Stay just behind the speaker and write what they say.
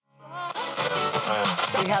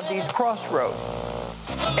we have these crossroads.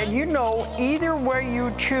 And you know, either way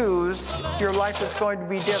you choose, your life is going to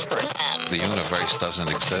be different. The universe doesn't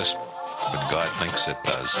exist, but God thinks it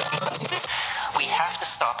does. We have to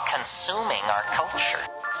stop consuming our culture.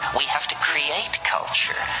 We have to create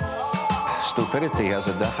culture. Stupidity has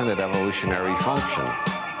a definite evolutionary function.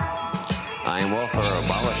 I am all for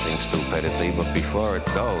abolishing stupidity, but before it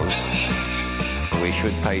goes, we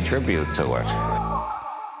should pay tribute to it.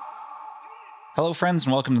 Hello, friends,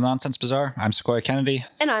 and welcome to Nonsense Bazaar. I'm Sequoia Kennedy.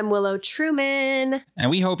 And I'm Willow Truman. And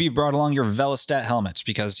we hope you've brought along your Velostat helmets,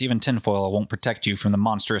 because even tinfoil won't protect you from the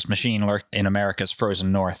monstrous machine lurking in America's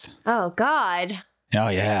frozen north. Oh, God. Oh,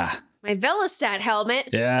 yeah. My Velostat helmet?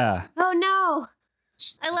 Yeah. Oh, no.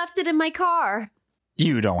 I left it in my car.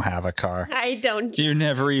 You don't have a car. I don't. You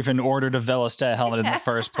never even ordered a Velostat helmet in the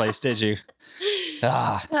first place, did you?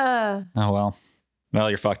 Oh, well. Well,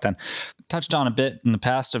 you're fucked then. Touched on a bit in the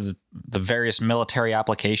past of the various military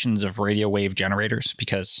applications of radio wave generators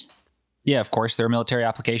because, yeah, of course, there are military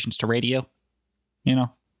applications to radio, you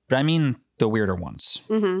know. But I mean the weirder ones.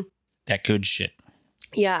 Mm-hmm. That good shit.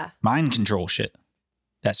 Yeah. Mind control shit.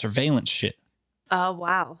 That surveillance shit. Oh,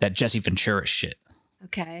 wow. That Jesse Ventura shit.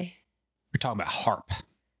 Okay. We're talking about Haarp.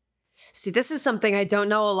 See, this is something I don't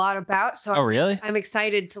know a lot about, so Oh, really? I'm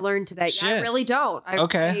excited to learn today. Shit. Yeah, I really don't.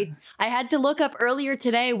 Okay. I had to look up earlier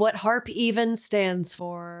today what Haarp even stands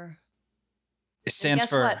for. It stands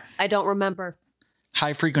Guess for what? I don't remember.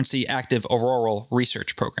 High Frequency Active Auroral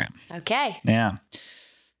Research Program. Okay. Yeah.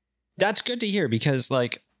 That's good to hear because,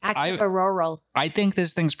 like, Active auroral. I think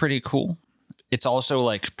this thing's pretty cool. It's also,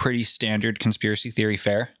 like, pretty standard conspiracy theory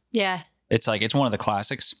fare. Yeah. It's like, it's one of the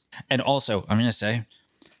classics. And also, I'm going to say,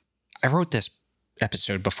 I wrote this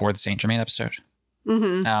episode before the Saint Germain episode.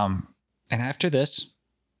 Mm-hmm. And after this,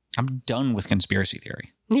 I'm done with conspiracy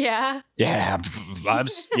theory. Yeah. Yeah,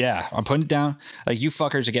 I'm putting it down. Like, you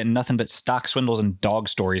fuckers are getting nothing but stock swindles and dog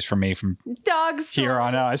stories from me from Dogs. here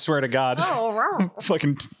on out. I swear to God. Oh, wow.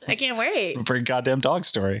 Fucking I can't wait. bring goddamn dog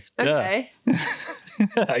story. Okay. Yeah.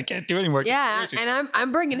 I can't do any more. Yeah, conspiracy and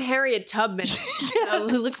I'm bringing Harriet Tubman. So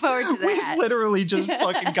look forward to that. We've literally just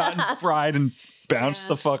fucking gotten fried and bounced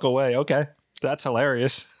the fuck away. Okay. That's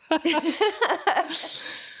hilarious.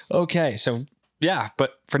 Okay. So, yeah.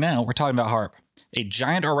 But for now, we're talking about Haarp, a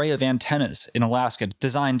giant array of antennas in Alaska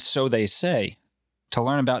designed, so they say, to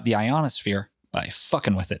learn about the ionosphere by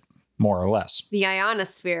fucking with it, more or less. The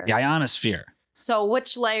ionosphere. The ionosphere. So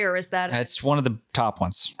which layer is that? It's one of the top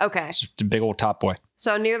ones. Okay. It's the big old top boy.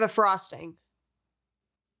 So near the frosting.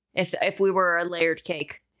 If we were a layered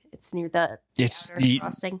cake, it's near the outer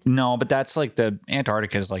frosting. No, but that's like the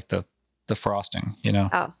Antarctica is like the frosting, you know?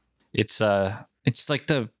 Oh. It's like it's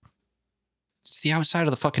the outside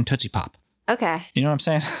of the fucking Tootsie Pop. Okay. You know what I'm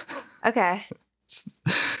saying? Okay.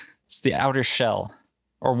 It's the outer shell,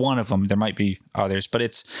 or one of them. There might be others, but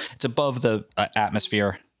it's above the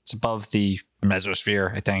atmosphere. It's above the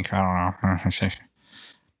mesosphere, I think. I don't know.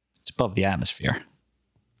 It's above the atmosphere.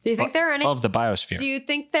 Do you think there are any above the biosphere? Do you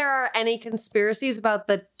think there are any conspiracies about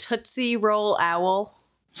the Tootsie Roll Owl?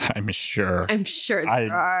 I'm sure. I'm sure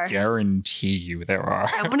there are. I guarantee you there are.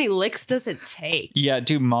 How many licks does it take? Yeah,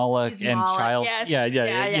 do Moloch and Moloch, Child. yes. Yeah.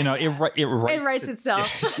 You know, yeah. it writes itself.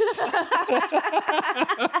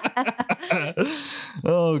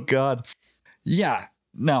 Oh, God. Yeah.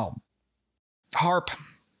 No. Haarp,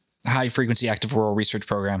 High Frequency Active Auroral Research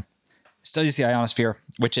Program, studies the ionosphere,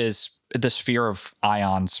 which is the sphere of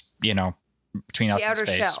ions, you know, between us and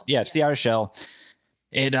space. Shell. Yeah, it's the outer shell.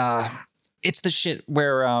 It's the shit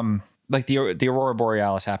where like the aurora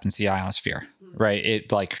borealis happens to the ionosphere, right?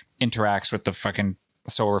 It like interacts with the fucking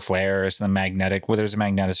solar flares and the magnetic. Well, there's a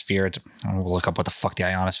magnetosphere. I'm gonna look up what the fuck the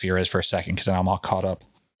ionosphere is for a second because I'm all caught up.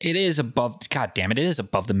 It is above. God damn it! It is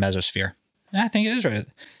above the mesosphere. I think it is right.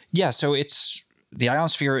 Yeah. So it's the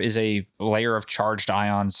ionosphere is a layer of charged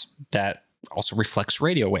ions that also reflects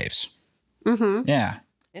radio waves. Mm-hmm. Yeah.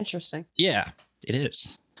 Interesting. Yeah, it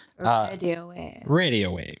is. Radio waves.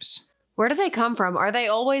 Radio waves. Where do they come from? Are they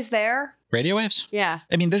always there? Radio waves? Yeah.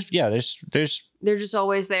 I mean, there's They're just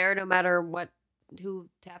always there, no matter who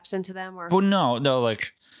taps into them, or well, no,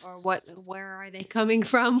 like, or what? Where are they coming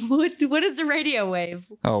from? What is a radio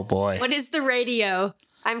wave? Oh boy, what is the radio?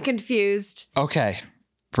 I'm confused. Okay,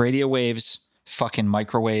 radio waves, fucking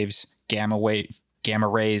microwaves, gamma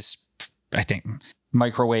rays. I think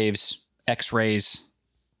microwaves, X-rays.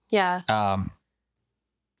 Yeah.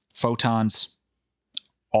 Photons.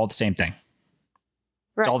 All the same thing.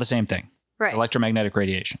 Right. It's all the same thing. Right. It's electromagnetic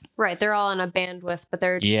radiation. Right. They're all on a bandwidth, but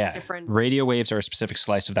they're different. Radio waves are a specific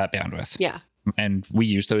slice of that bandwidth. Yeah. And we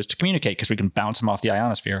use those to communicate because we can bounce them off the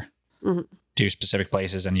ionosphere to specific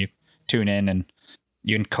places, and you tune in and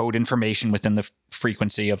You encode information within the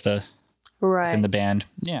frequency of the in the band.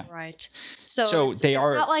 Yeah. Right. So it's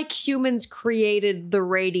not like humans created the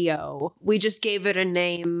radio. We just gave it a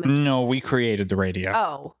name. No, we created the radio.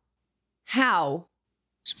 Oh. How?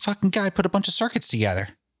 Some fucking guy put a bunch of circuits together.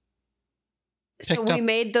 So we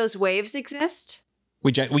made those waves exist?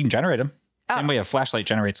 We can generate them. Same way a flashlight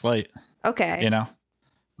generates light. Okay. You know?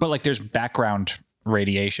 But like there's background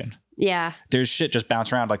radiation. Yeah. There's shit just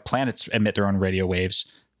bounce around. Like planets emit their own radio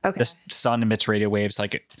waves. Okay. The sun emits radio waves.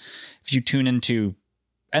 Like if you tune into,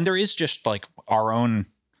 and there is just like our own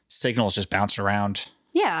signals just bounce around.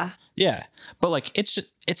 Yeah. Yeah. But like it's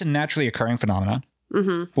a naturally occurring phenomenon.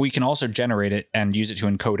 Mm-hmm. But we can also generate it and use it to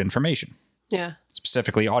encode information. Yeah.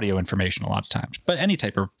 Specifically audio information a lot of times, but any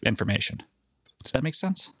type of information. Does that make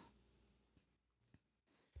sense?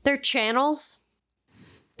 They're channels.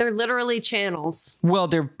 They're literally channels. Well,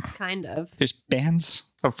 they're kind of. There's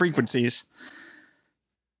bands of frequencies.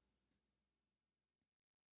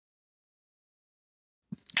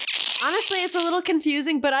 Honestly, it's a little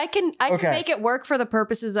confusing, but I can make it work for the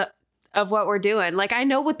purposes of what we're doing. Like, I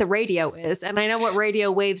know what the radio is, and I know what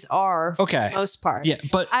radio waves are. Okay. For the most part. Yeah,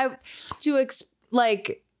 but I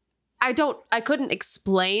couldn't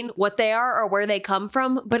explain what they are or where they come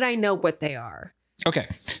from, but I know what they are. Okay.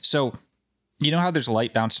 So, you know how there's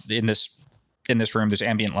light bounced in this room, there's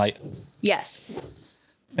ambient light? Yes.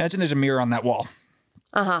 Imagine there's a mirror on that wall.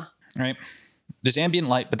 Uh-huh. Right? There's ambient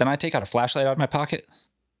light, but then I take out a flashlight out of my pocket,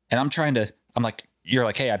 and I'm like, you're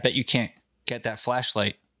like, hey, I bet you can't get that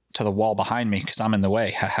flashlight to the wall behind me because I'm in the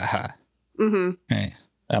way. Ha ha ha. Mm-hmm. Right.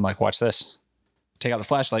 And I'm like, watch this. Take out the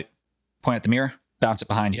flashlight, point at the mirror, bounce it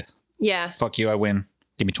behind you. Yeah. Fuck you, I win.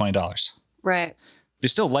 Give me $20. Right.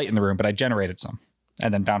 There's still light in the room, but I generated some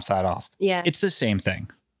and then bounced that off. Yeah. It's the same thing,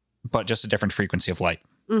 but just a different frequency of light.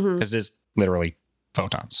 Mm-hmm. Because it is literally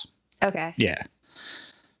photons. Okay. Yeah.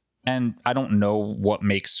 And I don't know what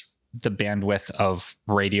makes the bandwidth of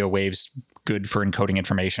radio waves good for encoding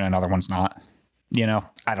information and other ones not. You know,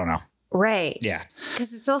 I don't know. Right. Yeah.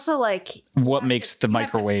 Because it's also like what makes the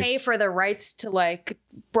microwave have to pay for the rights to like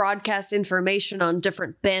broadcast information on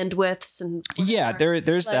different bandwidths and whatever. Yeah,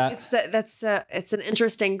 there's like, that. It's an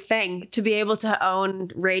interesting thing to be able to own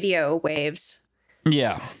radio waves.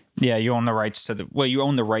 Yeah. Yeah, you own the rights to you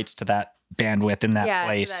own the rights to that bandwidth in that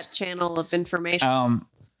place. That channel of information.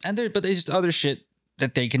 But there's other shit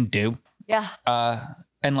that they can do. Yeah.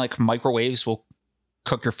 And like microwaves will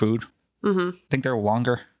cook your food. Mm-hmm. I think they're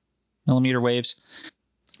longer millimeter waves.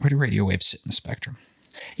 Where do radio waves sit in the spectrum?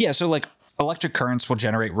 Yeah, so like electric currents will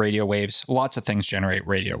generate radio waves. Lots of things generate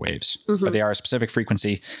radio waves, but they are a specific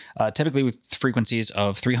frequency, typically with frequencies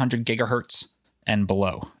of 300 gigahertz and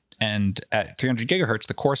below. And at 300 gigahertz,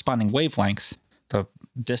 the corresponding wavelength, the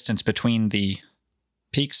distance between the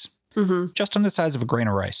peaks, just on the size of a grain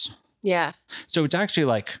of rice. Yeah. So it's actually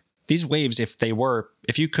like these waves,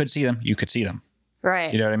 if you could see them, you could see them.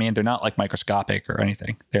 Right. You know what I mean? They're not like microscopic or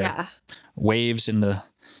anything. They're waves in the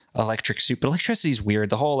electric soup. But electricity is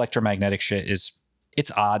weird. The whole electromagnetic shit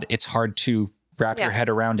it's odd. It's hard to wrap your head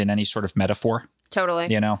around in any sort of metaphor.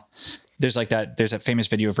 Totally. You know? There's that famous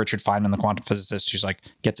video of Richard Feynman, the quantum physicist, who's like,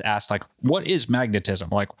 gets asked like, what is magnetism?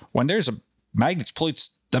 Like when there's magnets pull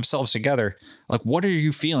themselves together, like what are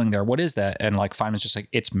you feeling there? What is that? And like Feynman's just like,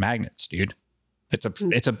 it's magnets, dude.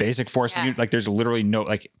 It's a basic force. Yeah. Like there's literally no,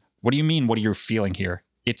 like, what do you mean? What are you feeling here?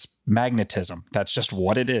 It's magnetism. That's just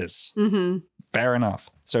what it is. Mm-hmm. Fair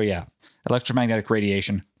enough. So yeah, electromagnetic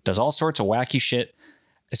radiation does all sorts of wacky shit,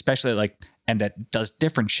 especially and it does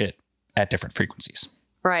different shit at different frequencies.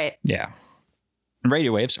 Right. Yeah. And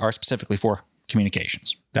radio waves are specifically for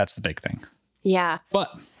communications. That's the big thing. Yeah.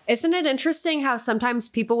 But isn't it interesting how sometimes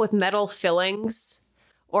people with metal fillings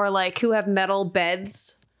or like who have metal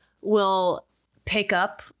beds will pick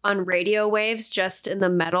up on radio waves just in the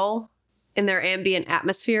metal in their ambient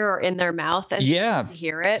atmosphere or in their mouth and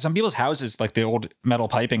hear it? Some people's houses, like the old metal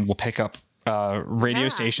piping, will pick up radio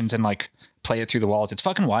stations and like play it through the walls. It's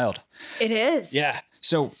fucking wild. It is. Yeah.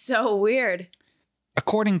 So weird.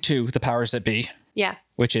 According to the powers that be,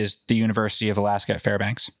 which is the University of Alaska at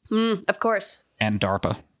Fairbanks. Of course. And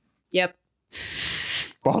DARPA. Yep.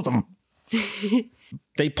 Both of them.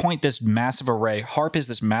 They point this massive array. Haarp is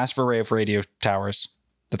this massive array of radio towers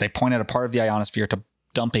that they point at a part of the ionosphere to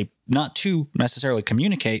dump not to necessarily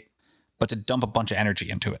communicate, but to dump a bunch of energy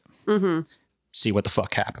into it. Mm-hmm. See what the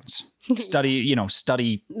fuck happens. Study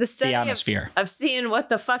the atmosphere. Of seeing what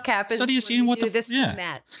the fuck happens. Study of seeing what the this and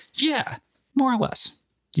that. Yeah, more or less.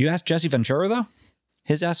 You ask Jesse Ventura, though,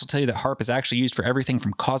 his ass will tell you that Haarp is actually used for everything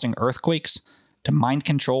from causing earthquakes to mind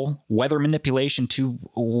control, weather manipulation, to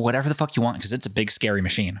whatever the fuck you want, because it's a big, scary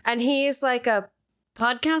machine. And he's like a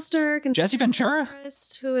Podcaster? Jesse Ventura?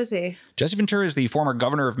 Who is he? Jesse Ventura is the former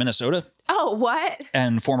governor of Minnesota. Oh, what?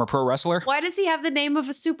 And former pro wrestler. Why does he have the name of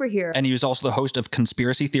a superhero? And he was also the host of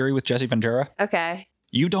Conspiracy Theory with Jesse Ventura. Okay.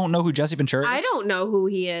 You don't know who Jesse Ventura is? I don't know who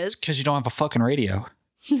he is. Because you don't have a fucking radio.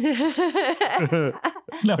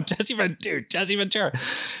 No, Jesse Ventura.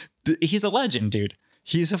 He's a legend, dude.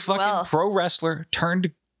 He's a fucking pro wrestler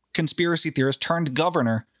turned conspiracy theorist turned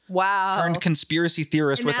governor. Wow. Turned conspiracy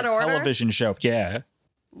theorist with a television show. Yeah.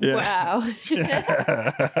 Wow.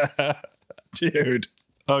 Dude.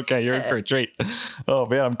 Okay, you're in for a treat. Oh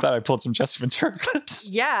man, I'm glad I pulled some Jesse Ventura clips.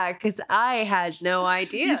 Yeah, because I had no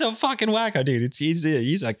idea. He's a fucking wacko, dude.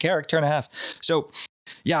 He's a character and a half. So,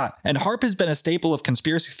 yeah, and Haarp has been a staple of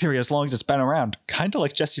conspiracy theory as long as it's been around, kind of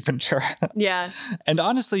like Jesse Ventura. Yeah. And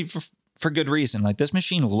honestly, for good reason. Like, this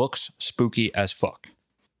machine looks spooky as fuck.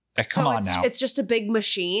 Come on now. It's just a big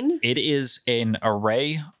machine? It is an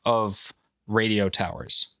array of radio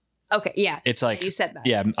towers. Okay, yeah. It's like, you said that.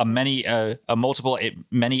 Yeah, many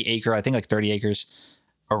acre, I think like 30 acres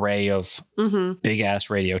array of big ass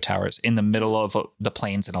radio towers in the middle of the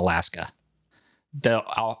plains in Alaska. The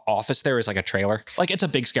office there is like a trailer. Like, it's a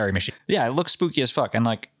big scary machine. Yeah, it looks spooky as fuck. And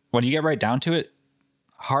like, when you get right down to it,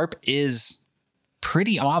 Haarp is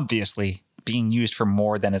pretty obviously being used for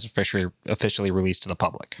more than is officially released to the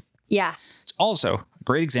public. Yeah. It's also a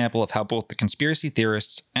great example of how both the conspiracy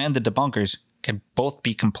theorists and the debunkers can both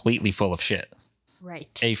be completely full of shit.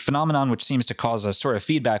 Right. A phenomenon which seems to cause a sort of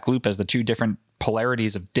feedback loop as the two different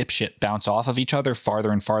polarities of dipshit bounce off of each other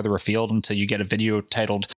farther and farther afield until you get a video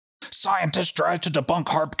titled "Scientists Try to Debunk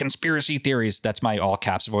Haarp Conspiracy Theories." That's my all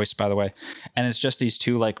caps voice, by the way. And it's just these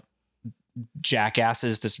two like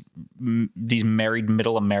jackasses, these married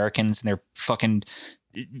middle Americans in their fucking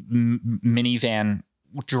minivan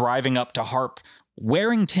driving up to Haarp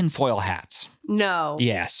wearing tinfoil hats. No.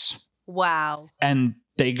 Yes. Wow. And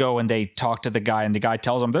they go and they talk to the guy, and the guy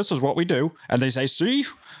tells them, "This is what we do." And they say, "See,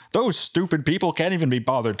 those stupid people can't even be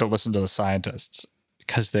bothered to listen to the scientists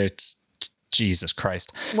because they're Jesus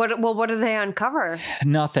Christ." What do they uncover?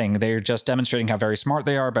 Nothing. They're just demonstrating how very smart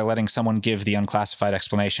they are by letting someone give the unclassified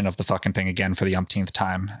explanation of the fucking thing again for the umpteenth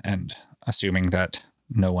time and assuming that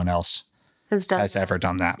no one else has ever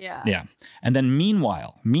done that. Yeah. Yeah. And then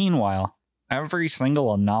meanwhile, every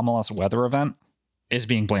single anomalous weather event is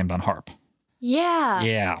being blamed on Haarp. Yeah.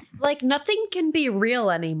 Yeah. Like, nothing can be real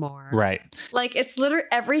anymore. Right. Like, it's literally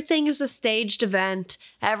everything is a staged event.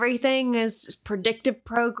 Everything is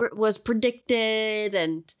was predicted,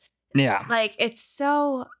 and yeah. Like, it's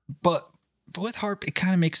so. But with Haarp, it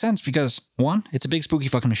kind of makes sense because one, it's a big spooky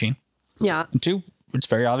fucking machine. Yeah. And two, it's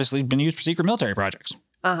very obviously been used for secret military projects.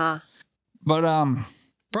 Uh-huh. But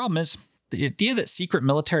problem is the idea that secret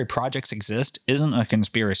military projects exist isn't a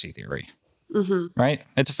conspiracy theory. Mm-hmm. Right?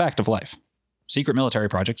 It's a fact of life. Secret military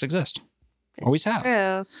projects exist. Always have.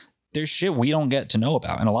 True. There's shit we don't get to know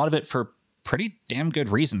about, and a lot of it for pretty damn good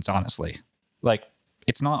reasons, honestly. Like,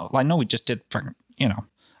 it's not, I know we just did,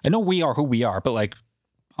 I know we are who we are, but like,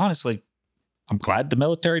 honestly, I'm glad the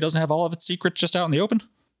military doesn't have all of its secrets just out in the open,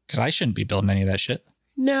 because I shouldn't be building any of that shit.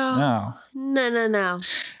 No.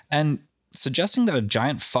 And suggesting that a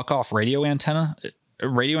giant fuck-off radio antenna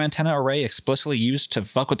array explicitly used to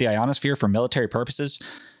fuck with the ionosphere for military purposes,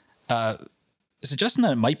 suggesting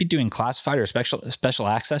that it might be doing classified or special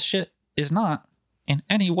access shit is not in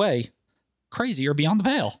any way crazy or beyond the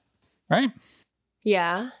pale, right?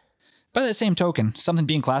 Yeah. By that same token, something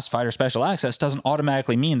being classified or special access doesn't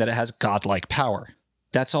automatically mean that it has godlike power.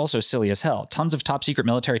 That's also silly as hell. Tons of top secret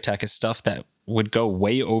military tech is stuff that would go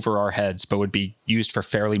way over our heads, but would be used for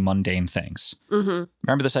fairly mundane things. Mm-hmm.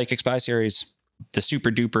 Remember the Psychic Spy series? The super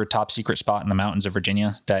duper top secret spot in the mountains of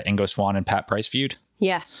Virginia that Ingo Swann and Pat Price viewed?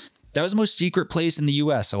 Yeah. That was the most secret place in the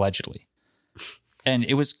US, allegedly. And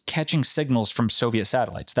it was catching signals from Soviet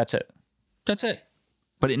satellites. That's it.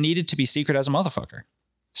 But it needed to be secret as a motherfucker.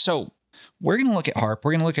 So we're going to look at Haarp.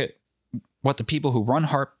 We're going to look at what the people who run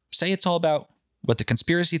Haarp say it's all about, what the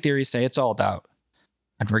conspiracy theories say it's all about.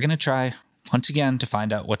 And we're going to try, once again, to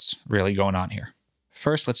find out what's really going on here.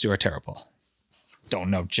 First, let's do our terrible. Don't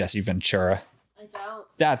know Jesse Ventura. I don't.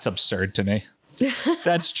 That's absurd to me.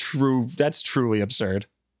 That's true. That's truly absurd.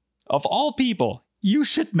 Of all people, you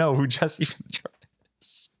should know who Jesse Ventura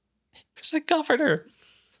is. He was a governor.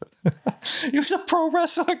 He was a pro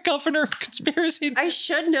wrestler governor of conspiracy. I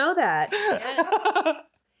should know that.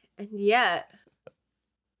 And yet.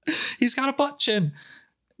 He's got a butt chin.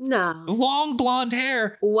 No. Long blonde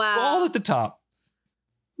hair. Wow. All at the top.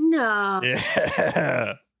 No.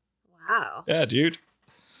 Yeah. Wow. Yeah, dude.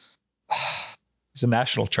 He's a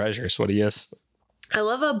national treasure is what he is. I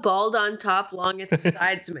love a bald on top, long at the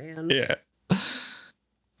sides, man. Yeah.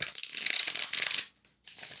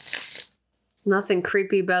 Nothing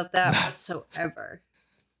creepy about that whatsoever.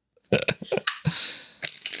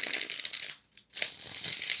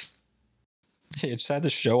 It just had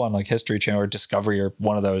this show on like History Channel or Discovery or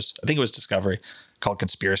one of those. I think it was Discovery, called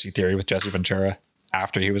Conspiracy Theory with Jesse Ventura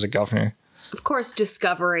after he was a governor. Of course,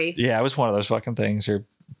 Discovery. Yeah, it was one of those fucking things, or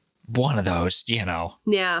one of those, you know.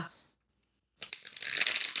 Yeah.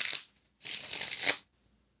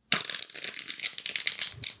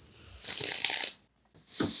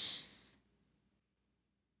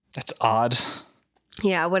 That's odd.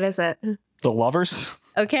 Yeah, what is it? The Lovers?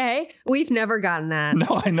 Okay, we've never gotten that.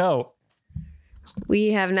 No, I know.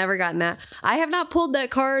 We have never gotten that. I have not pulled that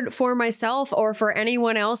card for myself or for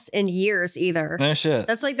anyone else in years either. No shit.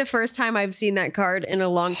 That's like the first time I've seen that card in a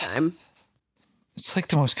long time. It's like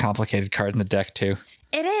the most complicated card in the deck, too.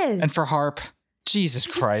 It is. And for Haarp, Jesus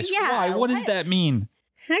Christ. Yeah, why? What does that mean?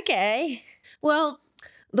 Okay. Well,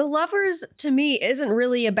 the Lovers to me isn't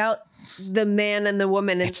really about the man and the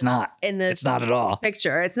woman. It's not. It's not at all.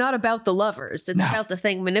 Picture. It's not about the lovers. It's about the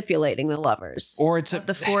thing manipulating the lovers. Or it's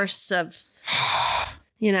the force of,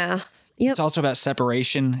 you know. Yep. It's also about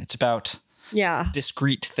separation. It's about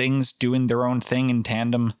discrete things doing their own thing in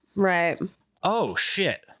tandem. Right. Oh,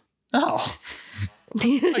 shit. Oh.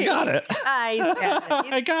 I got it. He's got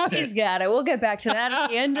it. I got it. He's got it. We'll get back to that at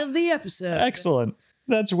the end of the episode. Excellent.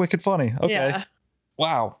 That's wicked funny. Okay. Yeah.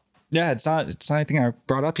 Wow. Yeah, it's not anything I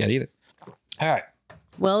brought up yet either. All right.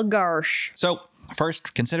 Well, gosh. So,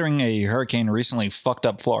 first, considering a hurricane recently fucked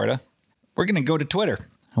up Florida, we're going to go to Twitter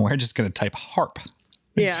and we're just going to type Haarp.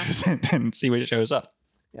 Yeah. And see what shows up.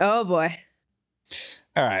 Oh, boy.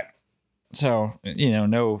 All right. So,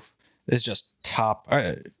 no, it's just top. All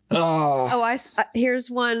right. Oh, here's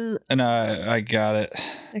one. And I got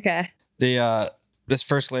it. Okay. This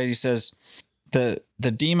first lady says, the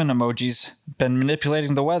demon emoji's been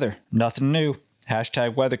manipulating the weather. Nothing new.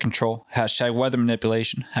 Hashtag weather control. Hashtag weather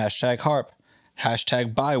manipulation. Hashtag Haarp.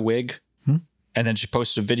 Hashtag buy wig. And then she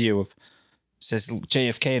posted a video of, says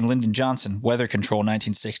JFK and Lyndon Johnson, weather control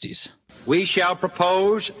 1960s. We shall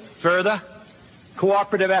propose further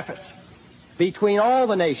cooperative efforts between all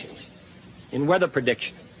the nations in weather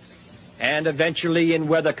prediction and eventually in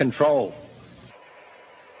weather control.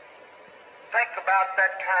 Think about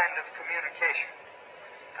that kind of communication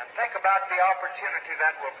and think about the opportunity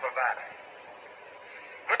that will provide.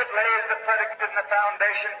 It lays the predicate and the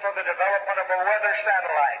foundation for the development of a weather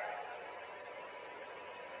satellite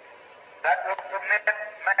that will permit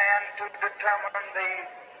man to determine the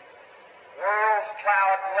world's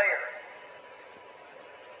cloud layer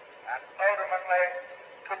and ultimately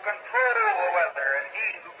to control the weather, and he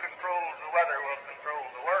who controls the weather will control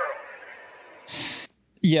the world.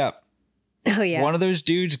 Yeah. Oh, yeah. One of those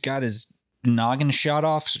dudes got his noggin shot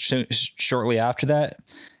off shortly after that.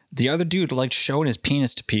 The other dude liked showing his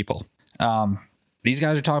penis to people. These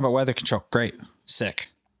guys are talking about weather control. Great. Sick.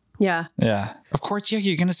 Yeah. Yeah. Of course, yeah,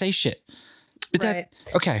 you're going to say shit. But right.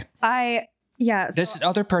 Okay. So this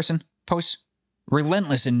other person posts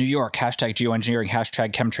relentless in New York. Hashtag geoengineering.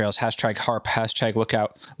 Hashtag chemtrails. Hashtag Haarp. Hashtag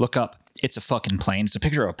look up. It's a fucking plane. It's a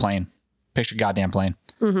picture of a plane. Picture of a goddamn plane.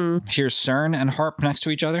 Mm-hmm. Here's CERN and Haarp next to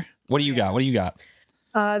each other. What do you got?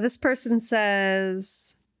 This person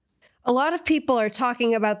says, a lot of people are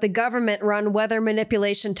talking about the government-run weather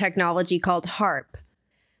manipulation technology called Haarp.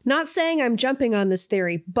 Not saying I'm jumping on this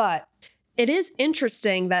theory, but it is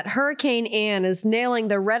interesting that Hurricane Ann is nailing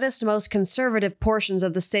the reddest, most conservative portions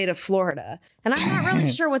of the state of Florida. And I'm not really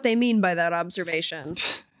sure what they mean by that observation.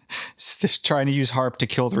 Trying to use Haarp to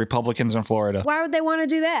kill the Republicans in Florida. Why would they want to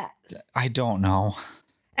do that? I don't know.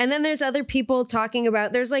 And then there's other people talking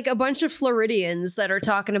about, there's like a bunch of Floridians that are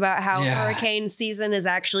talking about how hurricane season is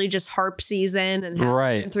actually just Haarp season and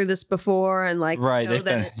have been through this before and like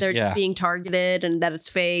that they're being targeted and that it's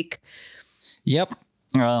fake. Yep.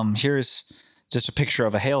 Here's just a picture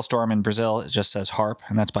of a hailstorm in Brazil. It just says Haarp,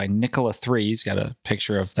 and that's by Nikola 3. He's got a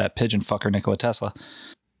picture of that pigeon fucker, Nikola Tesla.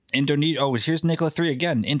 Indonesia. Oh, here's Nikola 3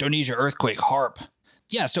 again. Indonesia earthquake, Haarp.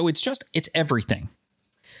 Yeah, so it's everything.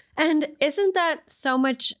 And isn't that so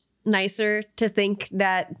much nicer to think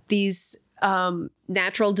that these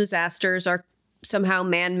natural disasters are somehow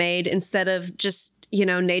man-made instead of just,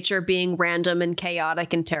 nature being random and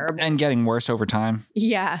chaotic and terrible? And getting worse over time.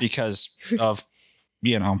 Yeah. Because of,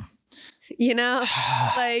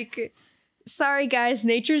 like, sorry, guys,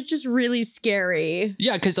 nature's just really scary.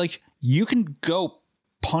 Yeah, because, you can go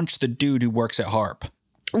punch the dude who works at Haarp.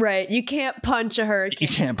 Right. You can't punch a hurricane. You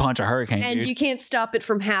can't punch a hurricane, and dude. You can't stop it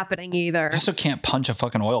from happening either. You also can't punch a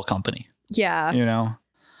fucking oil company. Yeah.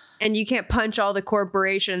 And you can't punch all the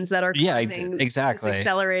corporations that are causing this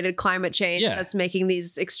accelerated climate change that's making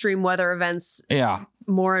these extreme weather events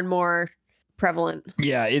more and more prevalent.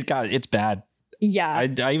 Yeah, it's bad. Yeah.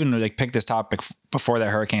 I even like picked this topic before that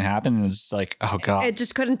hurricane happened, and it's like, oh god, It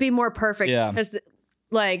just couldn't be more perfect. Yeah. Because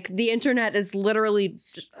like the internet is literally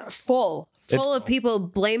full of people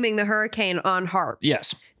blaming the hurricane on Haarp.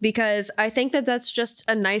 yes, Because I think that that's just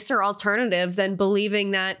a nicer alternative than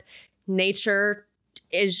believing that nature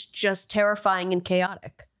is just terrifying and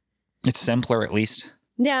chaotic. it's simpler at least.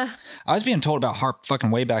 Yeah. I was being told about Haarp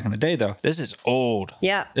fucking way back in the day, though. This is old.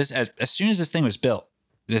 Yeah. This as soon as this thing was built,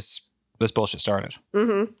 this bullshit started.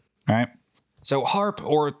 Mm-hmm. All right. So Haarp,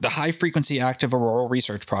 or the High Frequency Active Auroral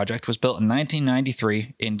Research Project, was built in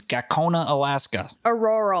 1993 in Gacona, Alaska.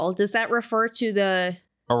 Auroral. Does that refer to the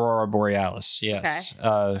Aurora Borealis, yes.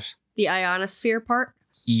 the ionosphere part?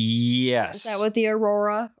 Yes. Is that what the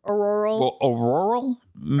auroral? Well, auroral?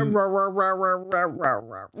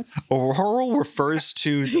 Auroral. Auroral refers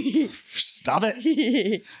to... Stop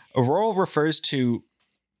it. Auroral refers to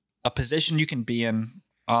a position you can be in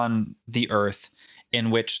on the Earth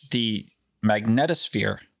in which the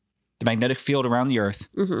magnetosphere, the magnetic field around the Earth,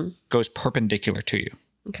 goes perpendicular to you.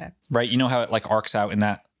 Okay. Right? You know how it like arcs out in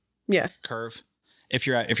that Yeah. curve? If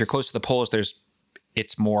you're close to the poles,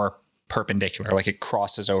 it's more perpendicular, like it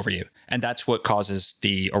crosses over you. And that's what causes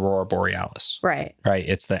the Aurora Borealis. Right. Right?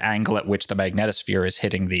 It's the angle at which the magnetosphere is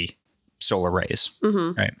hitting the solar rays.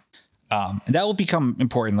 Right? And that will become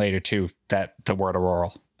important later too, that the word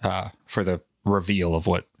auroral, for the reveal of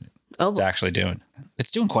what it's actually doing.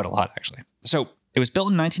 It's doing quite a lot, actually. So it was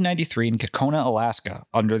built in 1993 in Gacona, Alaska,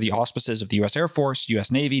 under the auspices of the U.S. Air Force,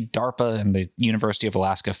 U.S. Navy, DARPA, and the University of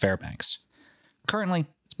Alaska Fairbanks. Currently,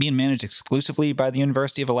 it's being managed exclusively by the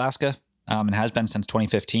University of Alaska, and has been since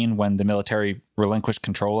 2015 when the military relinquished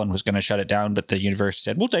control and was going to shut it down, but the university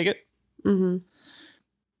said, we'll take it.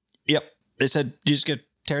 Yep. They said, you just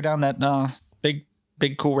tear down that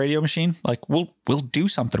big cool radio machine. Like, we'll do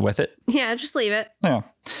something with it. Yeah, just leave it. Yeah.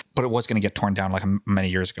 But it was going to get torn down like many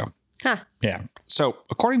years ago. Huh. Yeah. So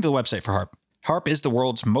according to the website for Haarp, Haarp is the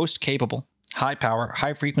world's most capable, high-power,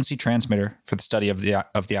 high-frequency transmitter for the study of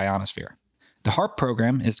the ionosphere. The Haarp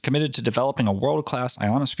program is committed to developing a world-class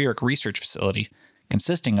ionospheric research facility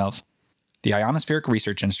consisting of the Ionospheric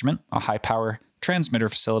Research Instrument, a high-power transmitter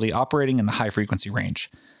facility operating in the high-frequency range.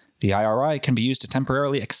 The IRI can be used to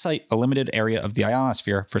temporarily excite a limited area of the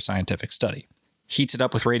ionosphere for scientific study. Heats it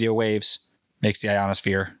up with radio waves, makes the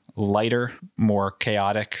ionosphere lighter, more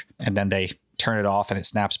chaotic, and then they turn it off and it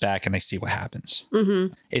snaps back and they see what happens.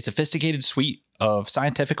 A sophisticated suite of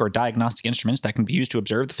scientific or diagnostic instruments that can be used to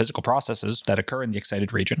observe the physical processes that occur in the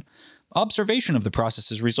excited region. Observation of the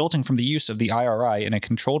processes resulting from the use of the IRI in a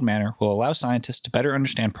controlled manner will allow scientists to better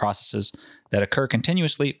understand processes that occur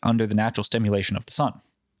continuously under the natural stimulation of the sun.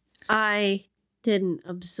 I didn't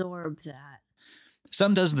absorb that.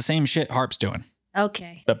 Sun does the same shit Haarp's doing,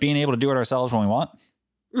 Okay. but being able to do it ourselves when we want,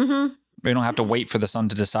 we don't have to wait for the sun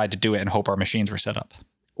to decide to do it and hope our machines were set up.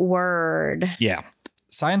 Word. Yeah.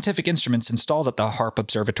 Scientific instruments installed at the Haarp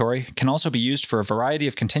Observatory can also be used for a variety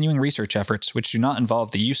of continuing research efforts which do not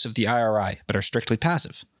involve the use of the IRI, but are strictly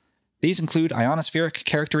passive. These include ionospheric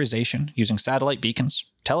characterization using satellite beacons,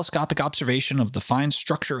 telescopic observation of the fine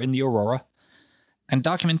structure in the aurora, and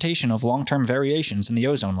documentation of long-term variations in the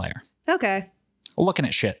ozone layer. Okay. Looking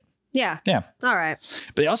at shit. Yeah. Yeah. All right.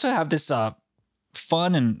 But they also have this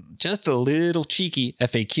fun and just a little cheeky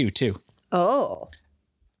FAQ too. Oh.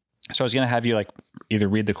 So I was going to have you like either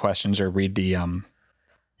read the questions or read the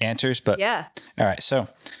answers, but Yeah. All right. So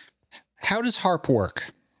how does Haarp work?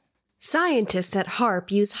 Scientists at Haarp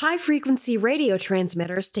use high-frequency radio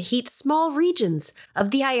transmitters to heat small regions of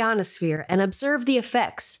the ionosphere and observe the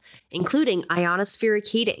effects, including ionospheric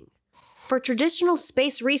heating. For traditional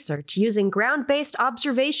space research using ground-based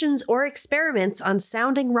observations or experiments on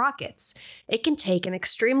sounding rockets, it can take an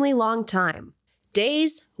extremely long time,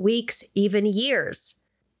 days, weeks, even years,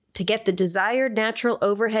 to get the desired natural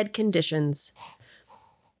overhead conditions.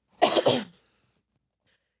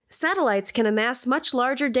 Satellites can amass much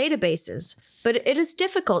larger databases, but it is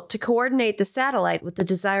difficult to coordinate the satellite with the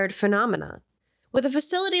desired phenomena. With a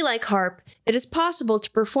facility like Haarp, it is possible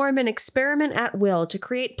to perform an experiment at will to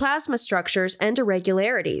create plasma structures and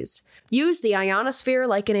irregularities, use the ionosphere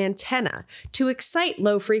like an antenna to excite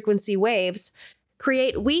low-frequency waves,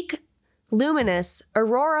 create weak, luminous,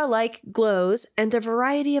 aurora-like glows, and a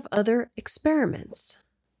variety of other experiments.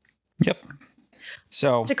 Yep.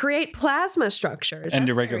 So To create plasma structures. And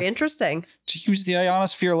That's irregular- very interesting. to use the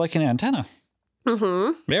ionosphere like an antenna.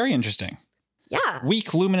 Mm-hmm. Very interesting. Yeah.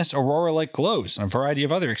 Weak, luminous, aurora-like glows and a variety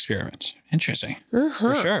of other experiments. Interesting.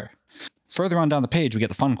 For sure. Further on down the page, we get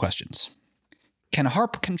the fun questions. Can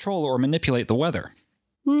Haarp control or manipulate the weather?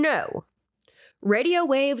 No. Radio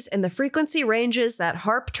waves and the frequency ranges that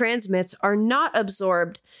HAARP transmits are not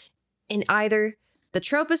absorbed in either the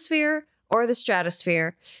troposphere or the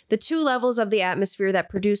stratosphere, the two levels of the atmosphere that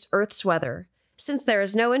produce Earth's weather. Since there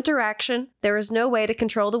is no interaction, there is no way to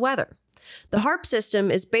control the weather. The HAARP system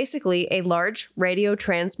is basically a large radio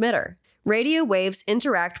transmitter. Radio waves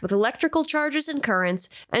interact with electrical charges and currents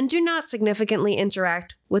and do not significantly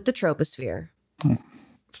interact with the troposphere.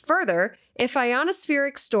 Further, if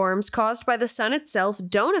ionospheric storms caused by the sun itself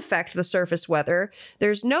don't affect the surface weather,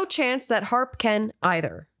 there's no chance that HAARP can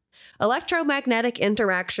either. Electromagnetic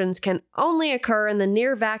interactions can only occur in the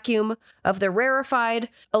near vacuum of the rarefied,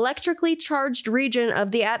 electrically charged region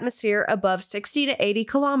of the atmosphere above 60 to 80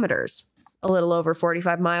 kilometers, a little over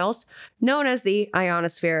 45 miles, known as the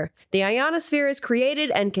ionosphere. The ionosphere is created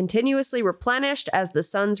and continuously replenished as the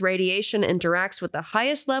sun's radiation interacts with the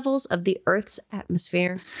highest levels of the Earth's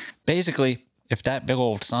atmosphere. Basically, if that big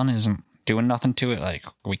old sun isn't doing nothing to it, like,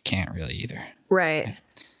 we can't really either. Right.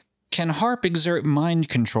 Can HAARP exert mind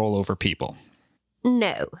control over people?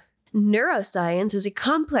 No. Neuroscience is a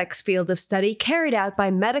complex field of study carried out by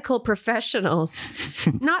medical professionals,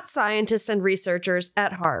 not scientists and researchers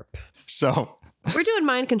at HAARP. So We're doing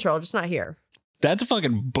mind control, just not here. that's a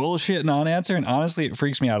fucking bullshit non-answer, and honestly, it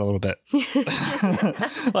freaks me out a little bit.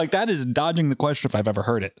 Like, that is dodging the question if I've ever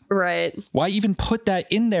heard it. Right. Why even put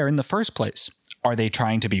that in there in the first place? Are they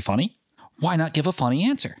trying to be funny? Why not give a funny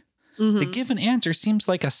answer? The given answer seems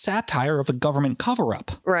like a satire of a government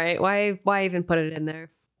cover-up. Right. Why even put it in there?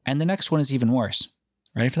 And the next one is even worse.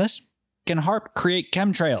 Ready for this? Can HAARP create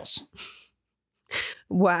chemtrails?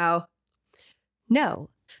 Wow. No.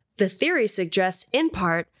 The theory suggests, in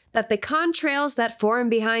part, that the contrails that form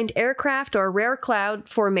behind aircraft or rare cloud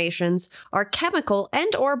formations are chemical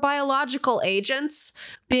and or biological agents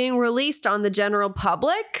being released on the general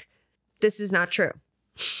public. This is not true.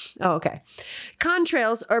 Oh, okay.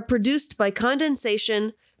 Contrails are produced by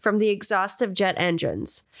condensation from the exhaust of jet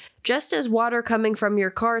engines. Just as water coming from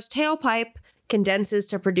your car's tailpipe condenses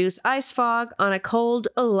to produce ice fog on a cold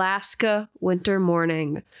Alaska winter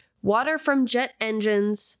morning, water from jet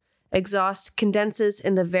engines exhaust condenses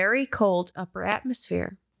in the very cold upper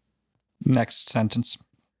atmosphere. Next sentence.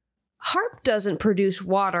 HAARP doesn't produce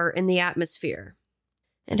water in the atmosphere.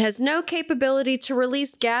 It has no capability to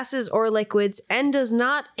release gases or liquids and does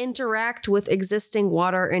not interact with existing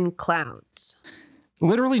water in clouds.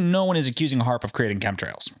 Literally no one is accusing HAARP of creating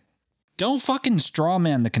chemtrails. Don't fucking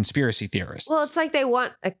strawman the conspiracy theorists. Well, it's like they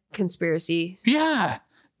want a conspiracy. Yeah.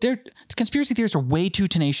 The conspiracy theorists are way too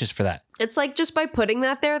tenacious for that. It's like just by putting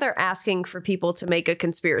that there, they're asking for people to make a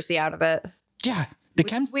conspiracy out of it. Yeah.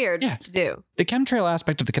 Which is weird to do. The chemtrail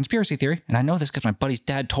aspect of the conspiracy theory, and I know this because my buddy's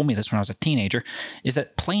dad told me this when I was a teenager, is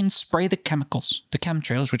that planes spray the chemicals, the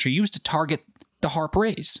chemtrails, which are used to target the HAARP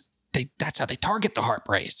rays. That's how they target the HAARP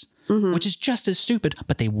rays, which is just as stupid,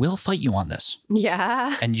 but they will fight you on this.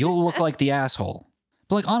 Yeah. And you'll look like the asshole.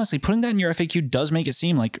 But like, honestly, putting that in your FAQ does make it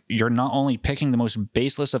seem like you're not only picking the most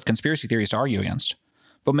baseless of conspiracy theories to argue against,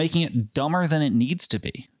 but making it dumber than it needs to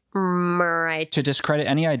be. Right. To discredit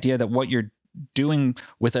any idea that what you're doing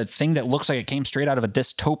with a thing that looks like it came straight out of a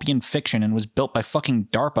dystopian fiction and was built by fucking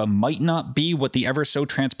DARPA might not be what the ever so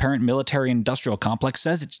transparent military-industrial complex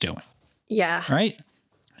says it's doing. Yeah. Right?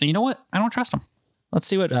 And you know what? I don't trust them. Let's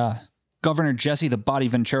see what Governor Jesse the Body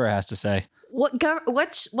Ventura has to say. What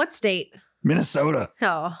state? Minnesota.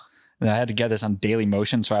 Oh. And I had to get this on Daily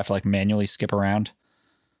Motion, so I have to like manually skip around.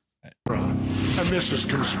 And this is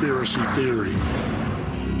conspiracy theory.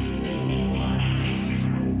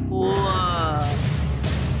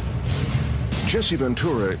 Jesse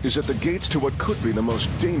Ventura is at the gates to what could be the most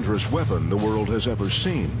dangerous weapon the world has ever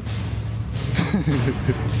seen.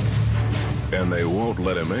 And they won't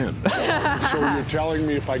let him in. So you're telling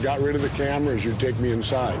me if I got rid of the cameras, you'd take me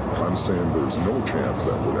inside? I'm saying there's no chance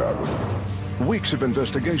that would happen. Weeks of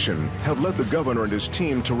investigation have led the governor and his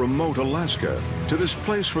team to remote Alaska, to this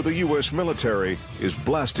place where the U.S. military is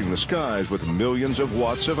blasting the skies with millions of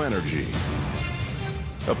watts of energy.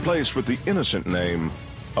 A place with the innocent name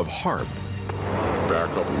of Haarp. Back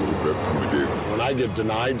up a little bit from the gate. When I get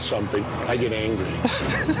denied something, I get angry.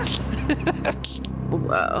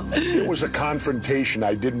 Whoa. It was a confrontation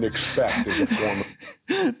I didn't expect as a form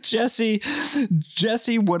of...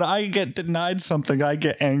 Jesse, when I get denied something, I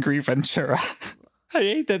get angry, Ventura. I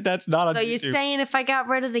hate that that's not on So you're YouTube. saying if I got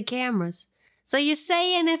rid of the cameras. So you're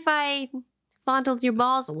saying if I fondled your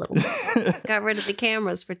balls a little bit, got rid of the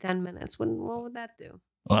cameras for 10 minutes, what would that do?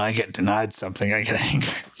 When I get denied something, I get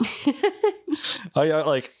angry.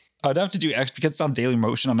 I'd have to do because it's on Daily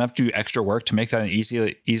Motion. I'm gonna have to do extra work to make that an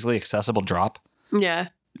easily accessible drop. Yeah.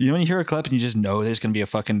 You know when you hear a clip and you just know there's going to be a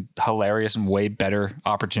fucking hilarious and way better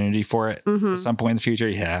opportunity for it at some point in the future?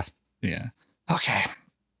 Yeah. Yeah. Okay.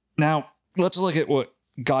 Now, let's look at what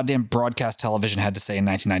goddamn broadcast television had to say in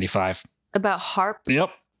 1995. About Haarp? Yep.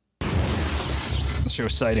 Let's show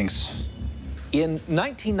sightings. In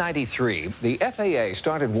 1993, the FAA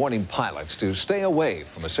started warning pilots to stay away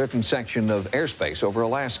from a certain section of airspace over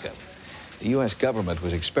Alaska. The U.S. government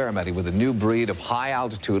was experimenting with a new breed of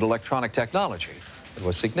high-altitude electronic technology that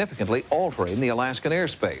was significantly altering the Alaskan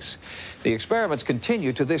airspace. The experiments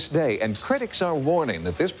continue to this day, and critics are warning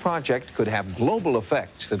that this project could have global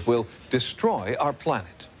effects that will destroy our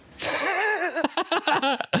planet.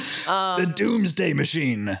 The Doomsday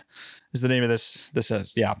Machine is the name of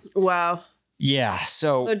this. Yeah. Wow. Yeah,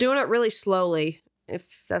 so... They're doing it really slowly,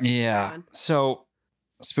 if that's what's going on. So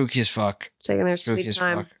spooky as fuck. Taking their Spooky sweet as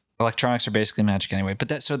time. fuck. Electronics are basically magic anyway. But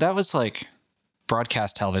that was like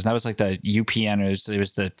broadcast television. That was like the UPN. It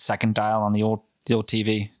was the second dial on the old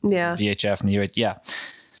TV. Yeah. VHF and the UHF. Yeah.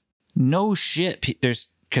 No shit.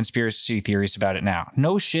 There's conspiracy theories about it now.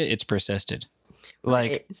 No shit. It's persisted.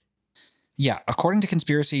 Like, yeah. According to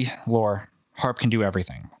conspiracy lore, Haarp can do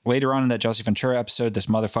everything. Later on in that Jesse Ventura episode, this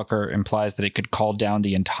motherfucker implies that it could call down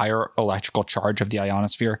the entire electrical charge of the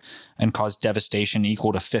ionosphere and cause devastation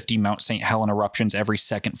equal to 50 Mount St. Helen eruptions every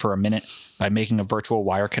second for a minute by making a virtual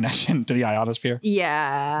wire connection to the ionosphere.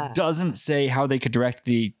 Yeah. Doesn't say how they could direct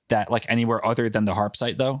that like anywhere other than the Haarp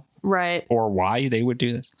site though. Right. Or why they would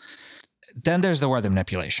do this. Then there's the weather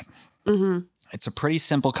manipulation. Mm-hmm. It's a pretty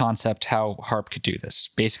simple concept how Haarp could do this.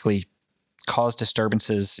 Basically, cause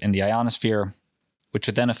disturbances in the ionosphere, which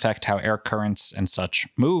would then affect how air currents and such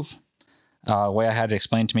move. The way I had it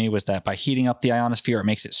explained to me was that by heating up the ionosphere, it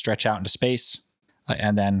makes it stretch out into space.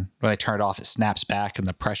 And then when they turn it off, it snaps back and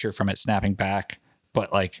the pressure from it snapping back.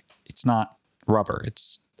 But like, it's not rubber,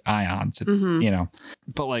 it's ions, it's, you know,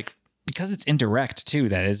 but like, because it's indirect too,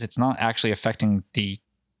 that is, it's not actually affecting the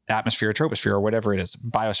atmosphere, troposphere, or whatever it is,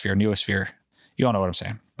 biosphere, noosphere. You all know what I'm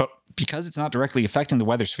saying. But because it's not directly affecting the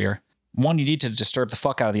weather sphere, one, you need to disturb the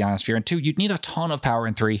fuck out of the ionosphere. And two, you'd need a ton of power.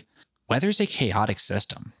 And three, weather's a chaotic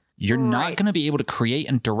system. You're not going to be able to create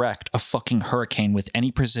and direct a fucking hurricane with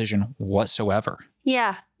any precision whatsoever.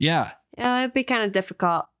 Yeah. Yeah. Yeah, it'd be kind of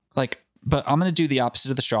difficult. Like, but I'm going to do the opposite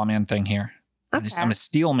of the straw man thing here. Okay. I'm going to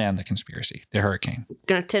steel man the conspiracy, the hurricane.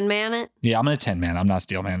 Gonna tin man it? Yeah, I'm going to 10 man. I'm not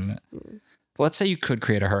steel manning it. Let's say you could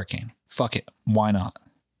create a hurricane. Fuck it. Why not?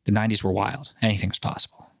 The 90s were wild. Anything's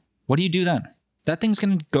possible. What do you do then? That thing's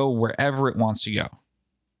going to go wherever it wants to go.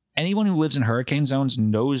 Anyone who lives in hurricane zones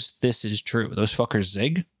knows this is true. Those fuckers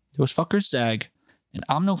zig. Those fuckers zag. And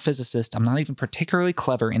I'm no physicist. I'm not even particularly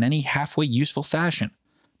clever in any halfway useful fashion.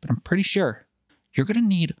 But I'm pretty sure you're going to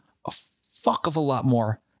need a fuck of a lot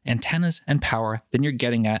more antennas and power than you're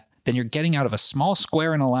getting out of a small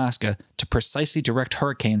square in Alaska to precisely direct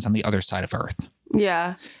hurricanes on the other side of Earth.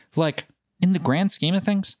 Yeah. Like, in the grand scheme of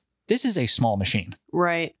things, this is a small machine.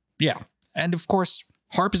 Right. Yeah. And of course,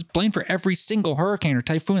 Haarp is blamed for every single hurricane or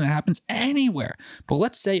typhoon that happens anywhere. But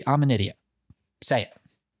let's say I'm an idiot. Say it.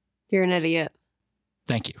 You're an idiot.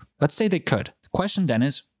 Thank you. Let's say they could. The question then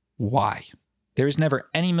is, why? There is never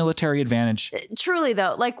any military advantage. Truly,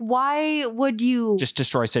 though, like, why would you just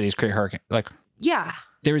destroy cities, create hurricane? Like, yeah.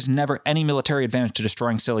 There is never any military advantage to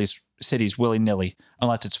destroying cities willy-nilly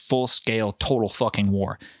unless it's full-scale, total fucking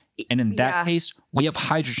war. And in that case, we have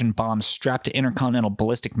hydrogen bombs strapped to intercontinental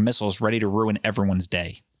ballistic missiles ready to ruin everyone's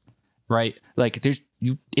day. Right? Like,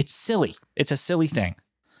 it's silly. It's a silly thing.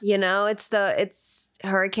 You know, it's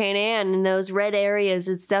Hurricane Ann in those red areas.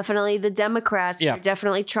 It's definitely the Democrats. Yeah. They're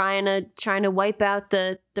definitely trying to wipe out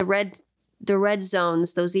the red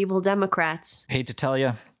zones, those evil Democrats. Hate to tell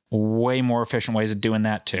you, way more efficient ways of doing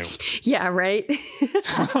that too. Yeah, right?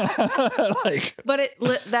 Like, but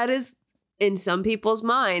that is in some people's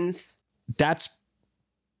minds. That's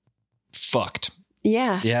fucked.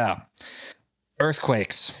 Yeah. Yeah.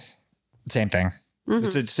 Earthquakes. Same thing. Mm-hmm.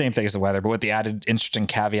 It's the same thing as the weather, but with the added interesting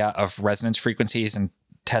caveat of resonance frequencies and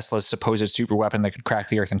Tesla's supposed super weapon that could crack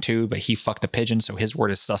the earth in two, but he fucked a pigeon, so his word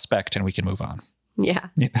is suspect and we can move on. Yeah.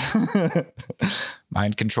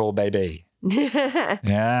 Mind control, baby.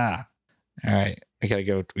 Yeah. All right. We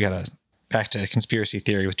gotta back to conspiracy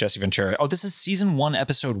theory with Jesse Ventura. Oh, this is season 1,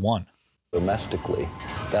 episode 1. Domestically.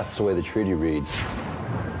 That's the way the treaty reads.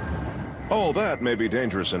 All that may be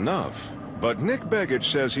dangerous enough, but Nick Begich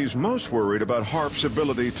says he's most worried about Haarp's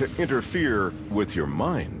ability to interfere with your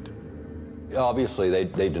mind. Obviously,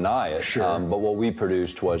 they deny it, sure. But what we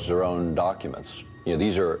produced was their own documents. You know,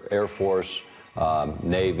 these are Air Force,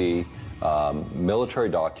 Navy, military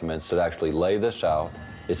documents that actually lay this out.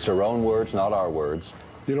 It's their own words, not our words.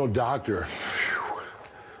 You know, Doctor,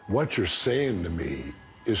 What you're saying to me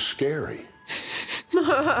is scary.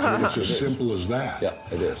 I mean, it's as simple as that. Yeah,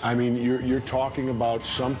 it is. I mean, you're talking about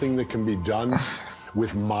something that can be done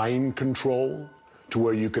with mind control to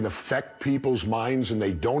where you can affect people's minds and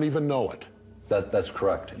they don't even know it. That's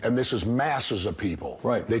correct. And this is masses of people.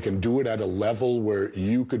 Right. They can do it at a level where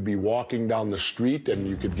you could be walking down the street and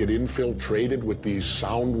you could get infiltrated with these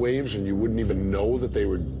sound waves and you wouldn't even know that they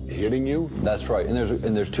were hitting you. That's right. And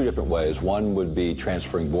there's two different ways. One would be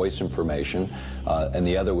transferring voice information, and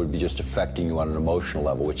the other would be just affecting you on an emotional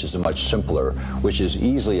level, which is much simpler, which is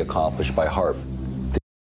easily accomplished by Haarp.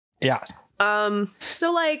 Yeah.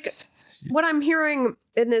 So like what I'm hearing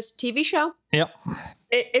in this TV show, Yep.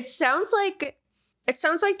 it sounds like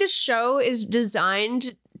this show is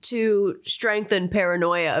designed to strengthen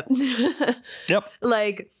paranoia. Yep.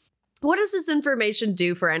 Like, what does this information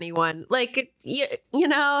do for anyone? Like, you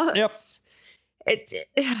know. Yep.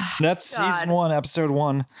 That's God. season 1, episode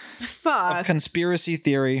 1 Fuck. of Conspiracy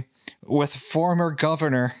Theory with former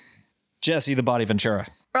governor Jesse the Body Ventura.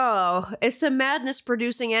 Oh, it's a madness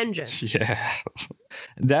producing engine. Yeah.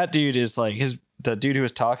 That dude is like the dude who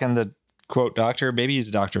was talking, the quote doctor, maybe he's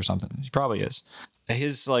a doctor or something. He probably is.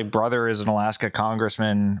 His like brother is an Alaska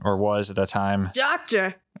congressman, or was at the time.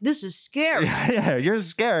 Doctor, this is scary. Yeah, you're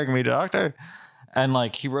scaring me, doctor. And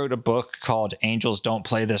like he wrote a book called Angels Don't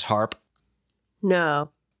Play This Harp.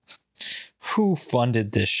 No. Who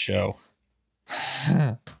funded this show?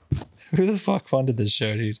 Who the fuck funded this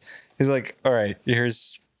show, dude? He's like, all right,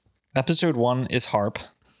 here's episode 1 is Haarp.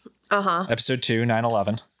 Uh-huh. Episode 2,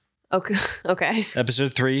 9/11. Okay. Okay.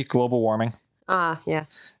 Episode 3, global warming. Yeah.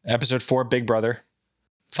 Episode 4, Big Brother.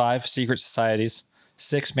 5, secret societies.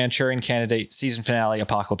 6, Manchurian Candidate. Season finale,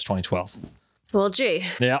 Apocalypse 2012. Well, gee.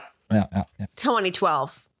 Yeah.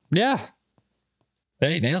 2012. Yeah.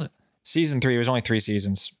 Hey, nailed it. Season 3, it was only 3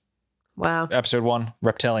 seasons. Wow. Episode 1,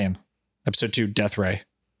 Reptilian. Episode 2, Death Ray.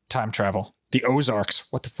 Time travel. The Ozarks.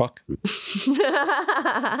 What the fuck?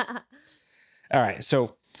 All right,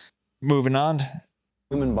 so moving on.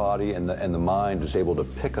 Human body and the mind is able to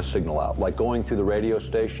pick a signal out. Like going through the radio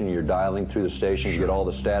station, you're dialing through the station, you get all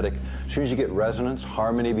the static. As soon as you get resonance,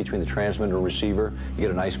 harmony between the transmitter and receiver, you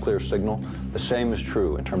get a nice clear signal. The same is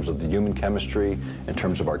true in terms of the human chemistry, in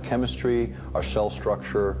terms of our chemistry, our cell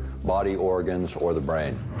structure, body organs, or the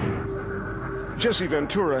brain. Jesse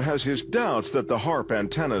Ventura has his doubts that the Haarp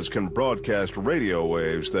antennas can broadcast radio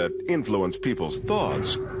waves that influence people's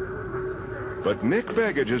thoughts. But Nick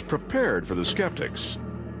Begich is prepared for the skeptics.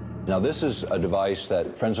 Now, this is a device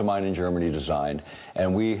that friends of mine in Germany designed,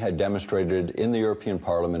 and we had demonstrated in the European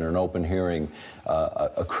Parliament in an open hearing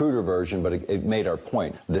a cruder version, but it made our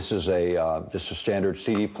point. This is just a standard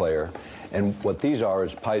CD player, and what these are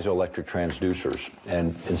is piezoelectric transducers.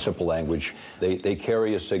 And in simple language, they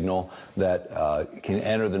carry a signal that can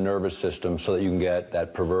enter the nervous system so that you can get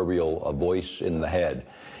that proverbial voice in the head.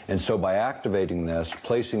 And so by activating this,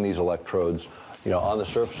 placing these electrodes, on the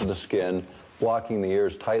surface of the skin, blocking the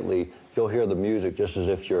ears tightly, you'll hear the music just as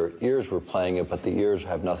if your ears were playing it, but the ears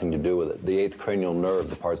have nothing to do with it. The 8th cranial nerve,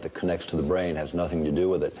 the part that connects to the brain, has nothing to do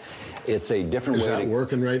with it. It's a different way. Is that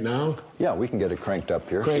working right now? Yeah, we can get it cranked up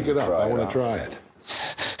here. Crank it up. I want to try it.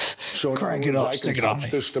 So crank it up, I stick can it on touch me.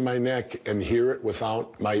 this to my neck and hear it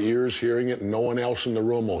without my ears hearing it, and no one else in the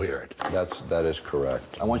room will hear it. That is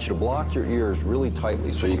correct. I want you to block your ears really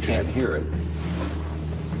tightly so you can't hear it.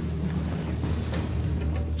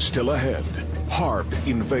 Still ahead, Haarp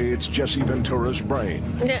invades Jesse Ventura's brain.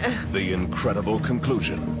 The incredible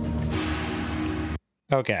conclusion.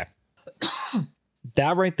 Okay.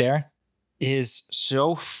 That right there is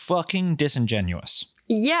so fucking disingenuous.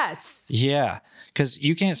 Yes. Yeah, because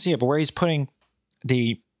you can't see it, but where he's putting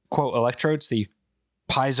the, quote, electrodes, the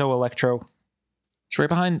piezo-electro, it's right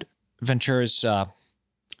behind Ventura's...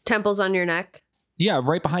 Temples on your neck. Yeah,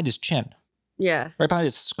 right behind his chin. Yeah. Right behind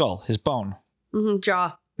his skull, his bone. Mm-hmm.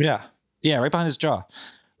 Jaw. Yeah. Yeah, right behind his jaw,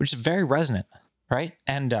 which is very resonant, right?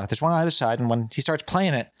 And there's one on either side, and when he starts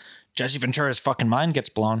playing it, Jesse Ventura's fucking mind gets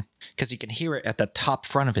blown because he can hear it at the top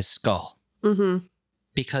front of his skull. Mm-hmm.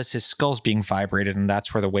 Because his skull's being vibrated, and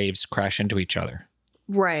that's where the waves crash into each other.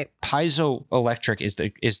 Right. Piezoelectric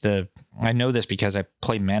is the I know this because I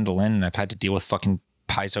play mandolin and I've had to deal with fucking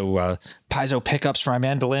piezo pickups for my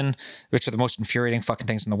mandolin, which are the most infuriating fucking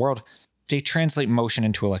things in the world. They translate motion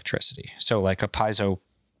into electricity. So like a piezo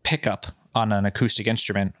pickup on an acoustic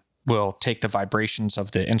instrument will take the vibrations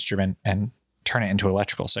of the instrument and turn it into an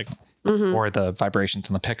electrical signal, or the vibrations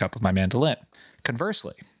in the pickup of my mandolin.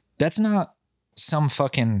 Conversely, that's not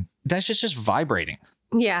that's just vibrating.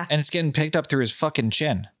 Yeah. And it's getting picked up through his fucking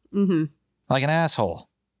chin. Mm-hmm. Like an asshole.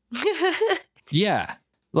 Yeah.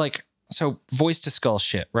 Like, So voice to skull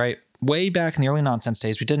shit, right? Way back in the early nonsense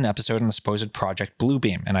days, we did an episode on the supposed Project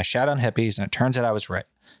Bluebeam, and I shat on hippies, and it turns out I was right.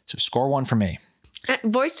 So score one for me.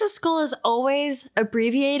 Voice to skull is always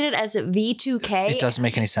abbreviated as V2K. It doesn't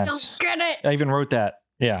make any sense. Don't get it. I even wrote that.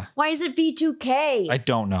 Yeah. Why is it V2K? I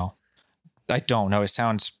don't know. It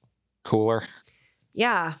sounds cooler.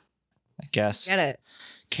 Yeah. I guess. Get it.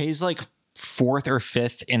 K's like 4th or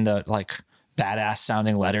 5th in the like badass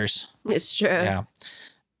sounding letters. It's true. Yeah.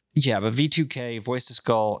 Yeah, but V2K, voice to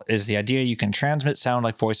skull, is the idea you can transmit sound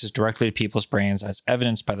like voices directly to people's brains, as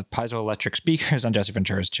evidenced by the piezoelectric speakers on Jesse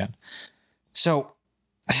Ventura's chin. So,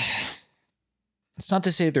 it's not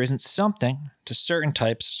to say there isn't something to certain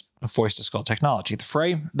types of voice to skull technology.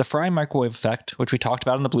 The Fry microwave effect, which we talked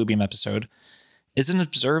about in the Bluebeam episode, is an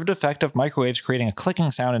observed effect of microwaves creating a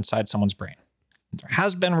clicking sound inside someone's brain. There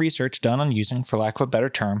has been research done on using, for lack of a better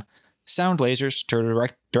term, sound lasers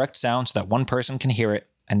to direct sound so that one person can hear it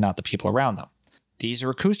and not the people around them. These are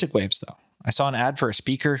acoustic waves, though. I saw an ad for a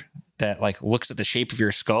speaker that like looks at the shape of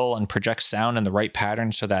your skull and projects sound in the right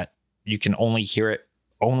pattern so that you can only hear it,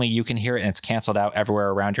 and it's canceled out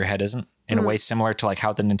everywhere around your head isn't, in a way similar to like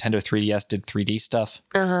how the Nintendo 3DS did 3D stuff,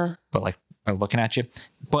 but like by looking at you.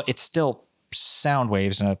 But it's still sound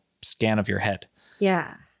waves in a scan of your head.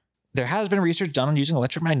 Yeah. There has been research done on using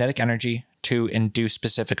electromagnetic energy to induce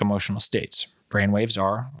specific emotional states. Brainwaves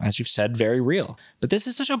are, as you've said, very real. But this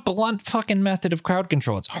is such a blunt fucking method of crowd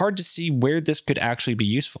control. It's hard to see where this could actually be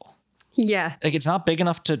useful. Yeah. Like, it's not big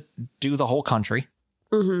enough to do the whole country.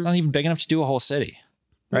 It's not even big enough to do a whole city,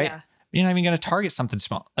 right? Yeah. You're not even going to target something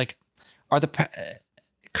small. Like,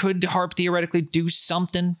 could Haarp theoretically do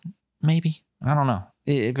something? Maybe. I don't know.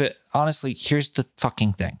 But honestly, here's the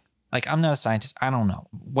fucking thing. Like, I'm not a scientist. I don't know.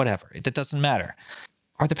 Whatever. It doesn't matter.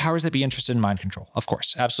 Are the powers that be interested in mind control? Of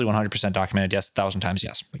course. Absolutely 100% documented. Yes. 1,000 times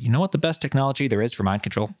yes. But you know what the best technology there is for mind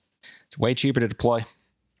control? It's way cheaper to deploy.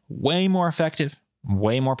 Way more effective.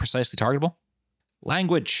 Way more precisely targetable.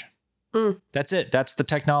 Language. That's it. That's the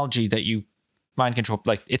technology that you mind control.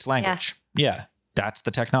 Like, it's language. Yeah. That's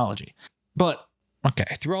the technology. But, okay.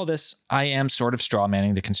 Through all this, I am sort of straw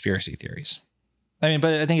manning the conspiracy theories. I mean,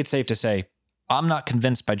 but I think it's safe to say I'm not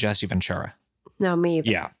convinced by Jesse Ventura. No, me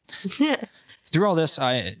either. Yeah. Through all this,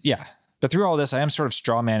 I am sort of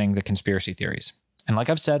straw manning the conspiracy theories. And like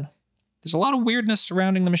I've said, there's a lot of weirdness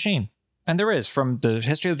surrounding the machine. And there is, from the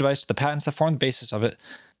history of the device to the patents that form the basis of it.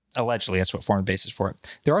 Allegedly, that's what formed the basis for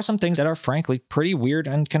it. There are some things that are frankly pretty weird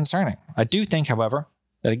and concerning. I do think, however,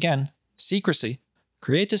 that again, secrecy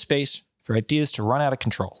creates a space for ideas to run out of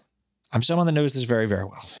control. I'm someone that knows this very, very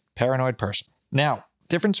well. Paranoid person. Now,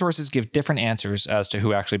 different sources give different answers as to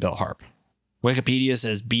who actually built Haarp. Wikipedia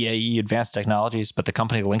says BAE Advanced Technologies, but the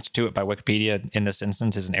company linked to it by Wikipedia in this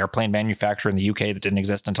instance is an airplane manufacturer in the UK that didn't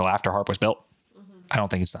exist until after Haarp was built. I don't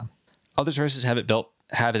think it's them. Other sources have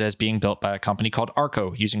it as being built by a company called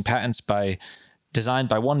Arco, using patents designed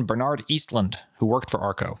by one Bernard Eastland, who worked for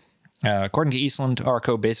Arco. According to Eastland,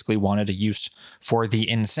 Arco basically wanted a use for the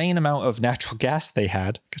insane amount of natural gas they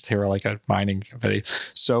had, because they were like a mining company.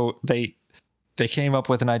 So they came up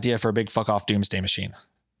with an idea for a big fuck off doomsday machine.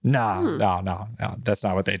 No, that's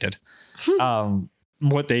not what they did.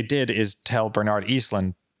 What they did is tell Bernard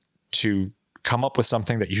Eastland to come up with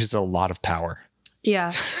something that uses a lot of power. Yeah.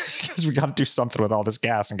 Because we got to do something with all this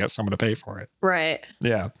gas and get someone to pay for it. Right.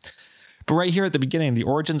 Yeah. But right here at the beginning, the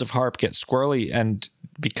origins of Haarp get squirrely and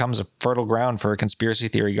becomes a fertile ground for a conspiracy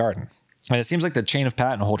theory garden. And it seems like the chain of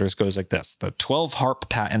patent holders goes like this. The 12 Haarp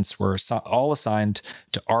patents were all assigned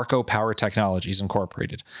to Arco Power Technologies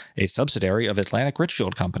Incorporated, a subsidiary of Atlantic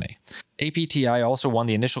Richfield Company. APTI also won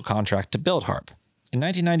the initial contract to build Haarp. In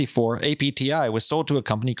 1994, APTI was sold to a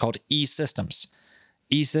company called E-Systems.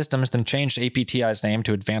 E-Systems then changed APTI's name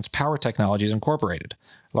to Advanced Power Technologies Incorporated,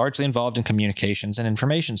 largely involved in communications and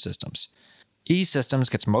information systems. E-Systems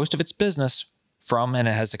gets most of its business from, and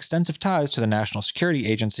it has extensive ties to, the National Security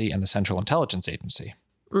Agency and the Central Intelligence Agency.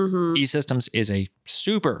 E-Systems is a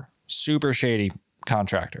super, super shady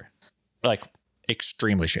contractor. Like,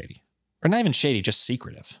 extremely shady. Or not even shady, just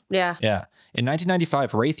secretive. Yeah. Yeah. In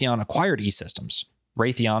 1995, Raytheon acquired E-Systems.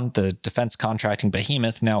 Raytheon, the defense contracting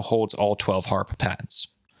behemoth, now holds all 12 Haarp patents.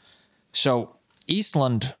 So,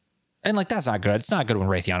 Eastland, and like, that's not good. It's not good when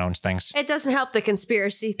Raytheon owns things. It doesn't help the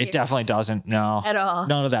conspiracy theory. It definitely doesn't. No. At all.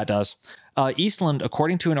 None of that does. Eastland,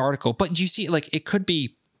 according to an article, but you see, like, it could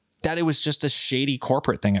be that it was just a shady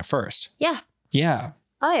corporate thing at first. Yeah. Yeah.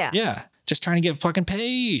 Oh, yeah. Yeah. Just trying to get fucking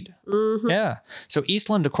paid. Yeah. So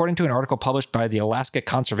Eastland, according to an article published by the Alaska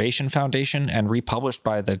Conservation Foundation and republished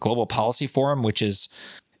by the Global Policy Forum, which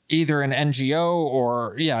is either an NGO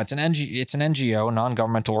or it's an NGO,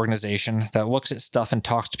 non-governmental organization that looks at stuff and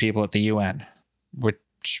talks to people at the UN,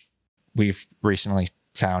 which we've recently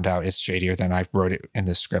found out is shadier than I wrote it in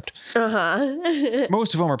this script.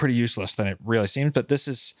 Most of them are pretty useless than it really seems, but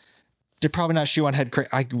they're probably not shoe on head.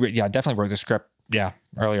 I definitely wrote the script.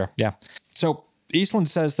 Earlier. So Eastland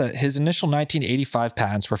says that his initial 1985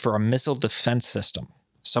 patents were for a missile defense system.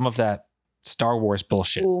 Some of that Star Wars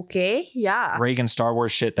bullshit. Okay, yeah. Reagan Star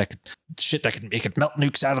Wars shit that could melt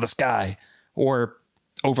nukes out of the sky or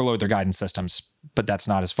overload their guidance systems. But that's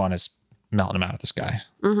not as fun as melting them out of the sky.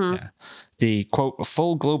 Yeah. The, quote,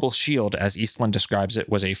 full global shield, as Eastland describes it,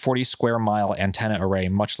 was a 40 square mile antenna array,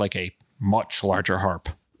 much like a much larger Haarp.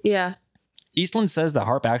 Yeah. Eastland says the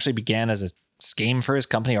Haarp actually began as a scheme for his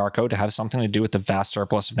company Arco to have something to do with the vast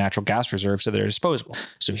surplus of natural gas reserves at their disposal.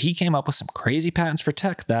 So he came up with some crazy patents for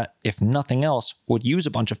tech that, if nothing else, would use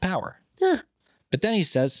a bunch of power. But then he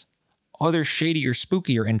says other shadier,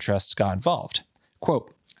 spookier interests got involved.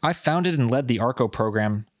 Quote, I founded and led the Arco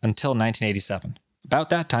program until 1987.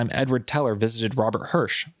 About that time, Edward Teller visited Robert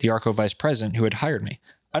Hirsch, the Arco vice president who had hired me.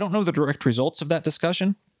 I don't know the direct results of that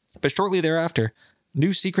discussion, but shortly thereafter,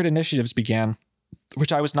 new secret initiatives began,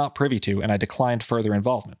 which I was not privy to, and I declined further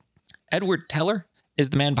involvement. Edward Teller is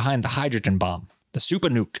the man behind the hydrogen bomb, the super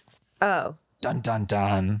nuke. Oh. Dun, dun,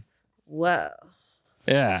 dun. Whoa.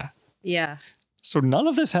 Yeah. Yeah. So none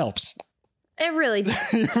of this helps. It really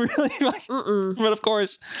does. But of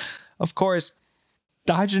course,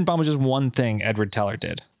 the hydrogen bomb was just one thing Edward Teller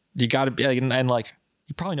did. You got to be, and like,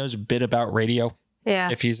 he probably knows a bit about radio. Yeah.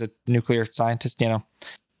 If he's a nuclear scientist, you know.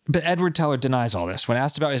 But Edward Teller denies all this. When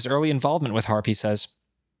asked about his early involvement with Haarp, he says,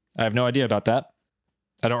 I have no idea about that.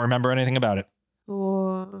 I don't remember anything about it.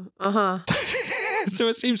 So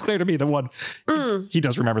it seems clear to me, the one, he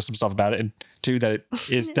does remember some stuff about it, and two, that it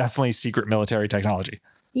is definitely secret military technology.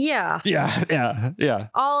 Yeah. Yeah.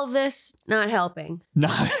 All of this not helping. No,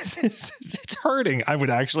 it's hurting, I would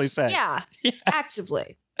actually say. Yeah. Yes.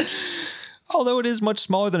 Actively. Although it is much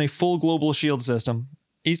smaller than a full global shield system,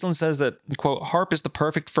 Eastland says that, quote, Haarp is the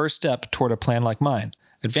perfect first step toward a plan like mine.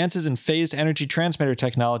 Advances in phased energy transmitter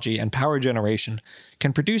technology and power generation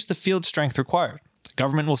can produce the field strength required. The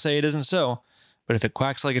government will say it isn't so, but if it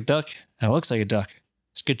quacks like a duck and it looks like a duck,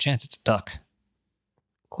 it's a good chance it's a duck.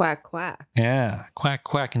 Quack, quack. Yeah, quack,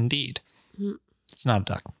 quack indeed. It's not a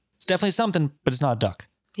duck. It's definitely something, but it's not a duck.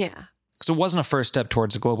 Yeah. Because it wasn't a first step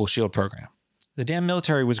towards a global shield program. The damn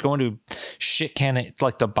military was going to shit can it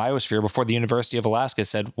like the biosphere before the University of Alaska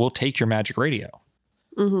said, we'll take your magic radio.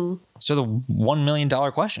 So the $1 million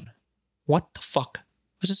question, what the fuck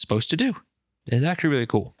was it supposed to do? It's actually really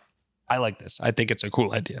cool. I like this. I think it's a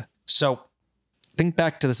cool idea. So think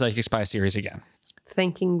back to the Psychic Spy series again.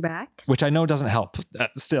 Thinking back. Which I know doesn't help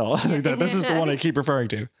still. This is the one I keep referring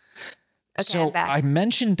to. Okay, so I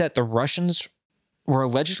mentioned that the Russians were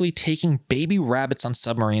allegedly taking baby rabbits on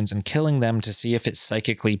submarines and killing them to see if it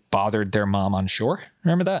psychically bothered their mom on shore.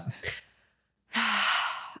 Remember that?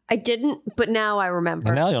 I didn't, but now I remember.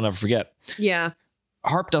 And now you'll never forget. Yeah.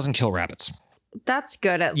 Haarp doesn't kill rabbits. That's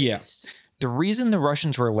good at least. The reason the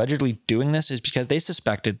Russians were allegedly doing this is because they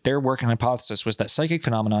suspected their working hypothesis was that psychic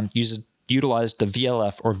phenomenon utilized the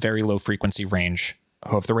VLF, or very low frequency range,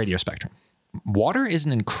 of the radio spectrum. Water is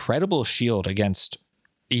an incredible shield against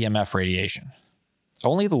EMF radiation.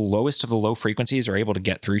 Only the lowest of the low frequencies are able to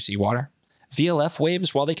get through seawater. VLF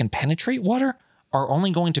waves, while they can penetrate water, are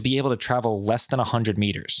only going to be able to travel less than 100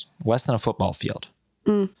 meters, less than a football field.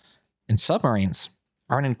 And submarines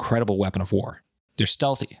are an incredible weapon of war. They're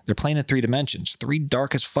stealthy. They're playing in 3 dimensions, 3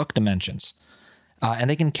 dark as fuck dimensions. And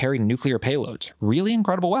they can carry nuclear payloads. Really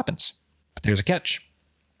incredible weapons. But there's a catch.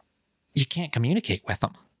 You can't communicate with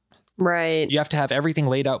them. Right. You have to have everything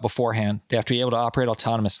laid out beforehand. They have to be able to operate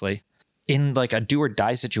autonomously. In like a do or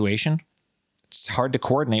die situation, it's hard to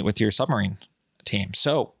coordinate with your submarine team.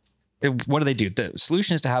 So what do they do? The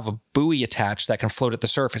solution is to have a buoy attached that can float at the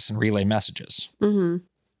surface and relay messages.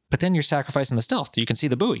 But then you're sacrificing the stealth. You can see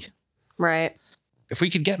the buoy. Right. If we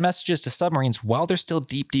could get messages to submarines while they're still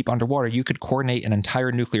deep, deep underwater, you could coordinate an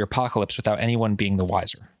entire nuclear apocalypse without anyone being the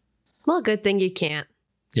wiser. Well, good thing you can't.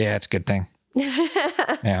 Yeah, it's a good thing.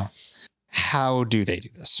 Yeah. How do they do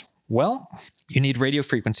this? Well, you need radio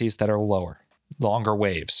frequencies that are lower, longer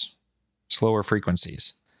waves, slower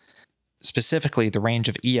frequencies. Specifically, the range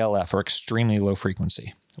of ELF, or extremely low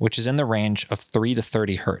frequency, which is in the range of 3 to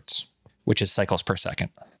 30 hertz, which is cycles per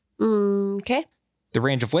second. Okay. The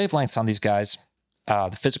range of wavelengths on these guys,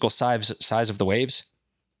 the physical size of the waves,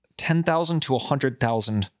 10,000 to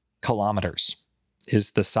 100,000 kilometers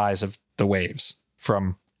is the size of the waves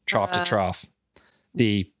from trough to trough.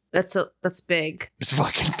 The That's big. It's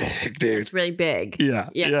fucking big, dude. It's really big. Yeah.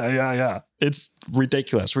 It's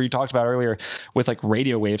ridiculous. Where you talked about earlier with like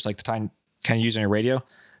radio waves, like the time kind of using a radio,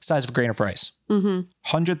 size of a grain of rice.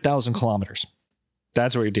 100,000 kilometers.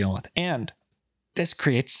 That's what you're dealing with. And this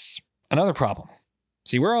creates another problem.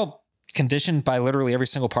 See, we're all conditioned by literally every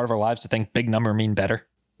single part of our lives to think big number mean better.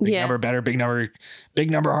 Big number better, big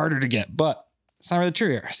number harder to get. But it's not really true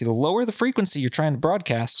here. See, the lower the frequency you're trying to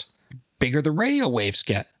broadcast, bigger the radio waves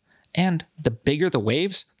get. And the bigger the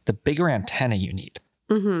waves, the bigger antenna you need.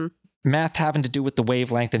 Math having to do with the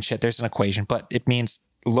wavelength and shit, there's an equation, but it means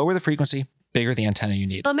lower the frequency, bigger the antenna you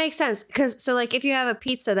need. Well, it makes sense. Because so like if you have a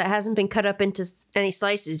pizza that hasn't been cut up into any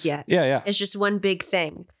slices yet. Yeah. It's just one big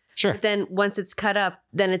thing. Sure. But then once it's cut up,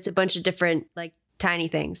 then it's a bunch of different like tiny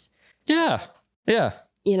things. Yeah.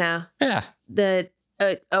 You know? Yeah. The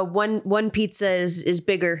one pizza is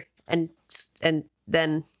bigger and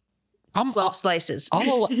then 12 slices.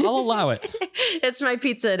 I'll allow it. It's my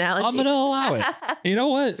pizza analogy. I'm going to allow it. You know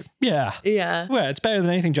what? Yeah. Yeah. Well, it's better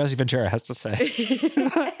than anything Jesse Ventura has to say.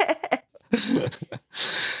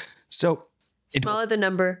 So smaller the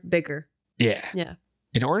number, bigger. Yeah. Yeah.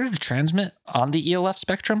 In order to transmit on the ELF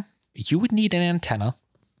spectrum, you would need an antenna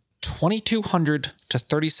 2,200 to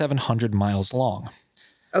 3,700 miles long.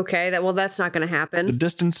 Okay, that's not going to happen.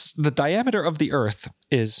 The diameter of the Earth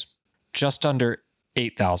is just under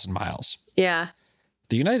 8,000 miles. Yeah.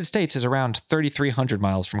 The United States is around 3,300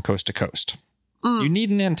 miles from coast to coast. You need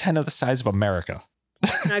an antenna the size of America.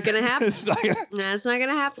 Not going to happen. It's not gonna... That's not going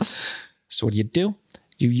to happen. So what do?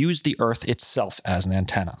 You use the Earth itself as an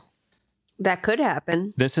antenna. That could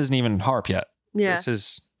happen. This isn't even Haarp yet. Yeah. This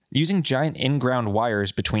is using giant in-ground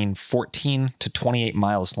wires between 14 to 28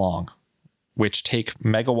 miles long, which take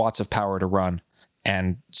megawatts of power to run.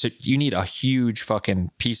 And so you need a huge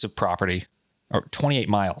fucking piece of property, or 28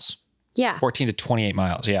 miles. Yeah. 14 to 28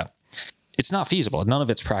 miles. Yeah. It's not feasible. None of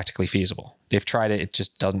it's practically feasible. They've tried it. It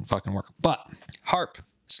just doesn't fucking work. But Haarp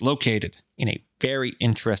is located in a very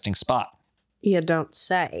interesting spot. You don't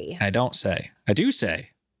say. I don't say. I do say.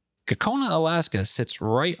 Gakona, Alaska sits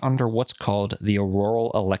right under what's called the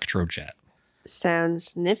auroral electrojet.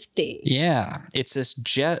 Sounds nifty. Yeah. It's this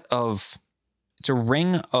it's a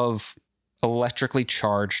ring of electrically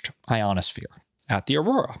charged ionosphere at the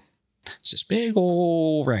aurora. It's this big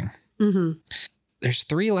old ring. There's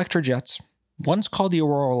 3 electrojets. One's called the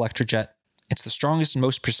auroral electrojet. It's the strongest and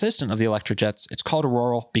most persistent of the electrojets. It's called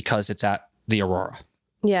auroral because it's at the aurora.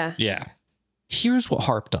 Yeah. Yeah. Here's what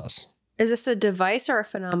Haarp does. Is this a device or a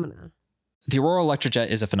phenomena? The auroral electrojet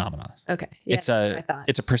is a phenomenon. Okay. Yeah,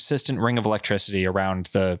 It's a persistent ring of electricity around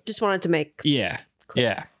the... Just wanted to make... Yeah. Clear.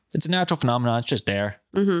 Yeah. It's a natural phenomenon. It's just there.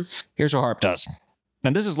 Here's what Haarp does.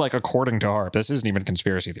 And this is like according to Haarp. This isn't even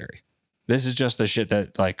conspiracy theory. This is just the shit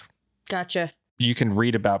that like... Gotcha. You can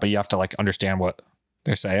read about, but you have to like understand what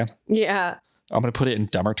they're saying. Yeah. I'm going to put it in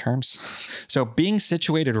dumber terms. So being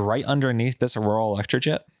situated right underneath this auroral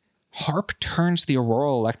electrojet, Haarp turns the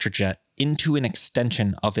auroral electrojet into an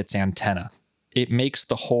extension of its antenna. It makes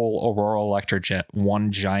the whole auroral electrojet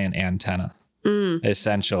one giant antenna,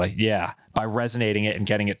 essentially. Yeah. By resonating it and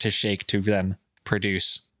getting it to shake to then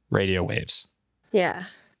produce radio waves. Yeah.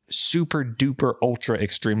 Super duper ultra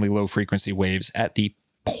extremely low frequency waves at the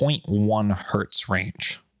 0.1 hertz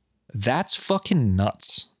range. That's fucking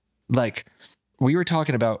nuts. Like we were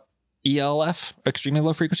talking about ELF, extremely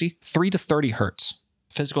low frequency, 3 to 30 hertz.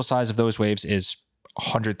 Physical size of those waves is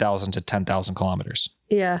 100,000 to 10,000 kilometers.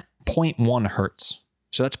 Yeah. 0.1 hertz.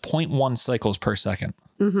 So that's 0.1 cycles per second.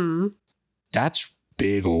 That's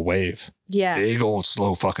big old wave. Yeah. Big old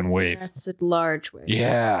slow fucking wave. That's a large wave.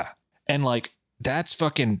 Yeah. And like, that's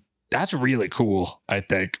really cool, I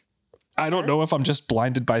think. I don't know if I'm just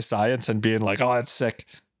blinded by science and being like, oh, that's sick.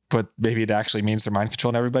 But maybe it actually means they're mind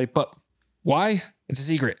controlling everybody. But why? It's a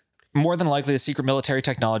secret. More than likely, the secret military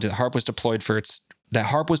technology that Haarp was deployed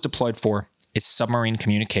for is submarine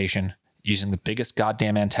communication using the biggest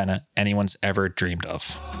goddamn antenna anyone's ever dreamed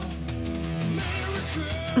of.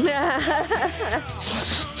 Yeah.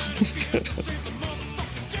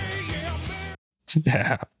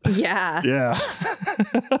 Yeah. Yeah.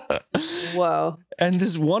 Whoa. And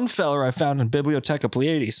this one feller I found in Bibliotheca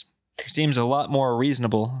Pleiades seems a lot more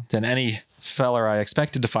reasonable than any feller I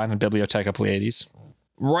expected to find in Bibliotheca Pleiades.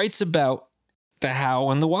 Writes about the how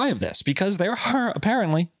and the why of this, because there are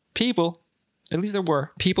apparently people, at least there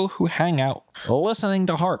were people who hang out listening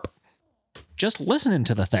to Haarp. Just listening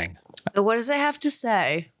to the thing. What does it have to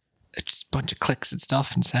say? It's a bunch of clicks and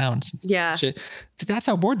stuff and sounds. Yeah. Shit. That's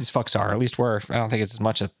how bored these fucks are. At least I don't think it's as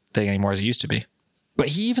much a thing anymore as it used to be. But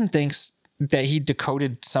he even thinks that he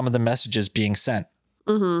decoded some of the messages being sent.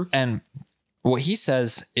 And what he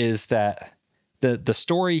says is that the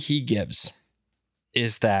story he gives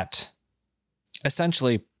is that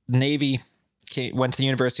essentially Navy went to the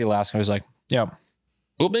University of Alaska and was like,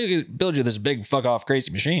 we'll build you this big fuck off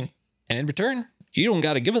crazy machine. And in return, you don't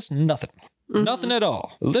got to give us nothing. Mm-hmm. Nothing at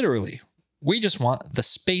all. Literally. We just want the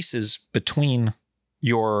spaces between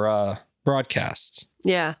your broadcasts.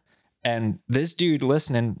 Yeah. And this dude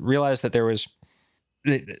listening realized that there was,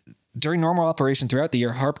 during normal operation throughout the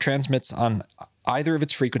year, Haarp transmits on either of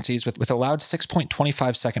its frequencies with a loud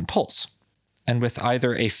 6.25 second pulse, and with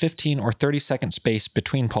either a 15 or 30 second space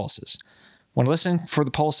between pulses. When listening for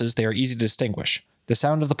the pulses, they are easy to distinguish. The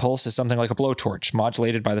sound of the pulse is something like a blowtorch,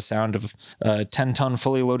 modulated by the sound of a 10-ton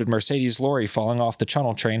fully loaded Mercedes lorry falling off the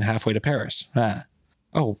Channel train halfway to Paris.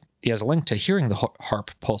 Oh, he has a link to hearing the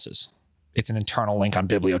Haarp pulses. It's an internal link on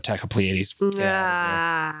Bibliotheca Pleiades. Thought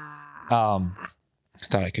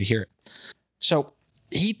I could hear it. So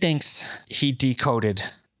he thinks he decoded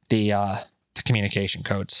the communication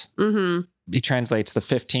codes. Mm-hmm. He translates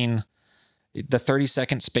the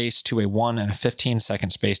 30-second space to a 1 and a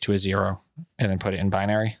 15-second space to a 0, and then put it in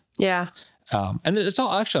binary. Yeah. And it's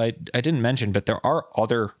all, actually, I didn't mention, but there are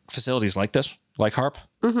other facilities like this, like Haarp.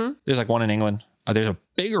 Mm-hmm. There's like one in England. There's a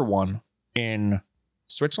bigger one in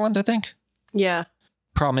Switzerland, I think. Yeah.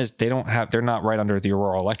 Problem is they're not right under the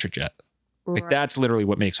Aurora electric jet. Like, that's literally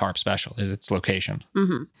what makes Haarp special, is its location.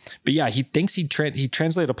 Mm-hmm. But yeah, he thinks he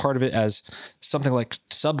translated a part of it as something like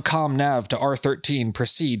subcom nav to R13,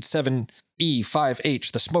 proceed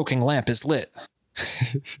 7E5H, the smoking lamp is lit.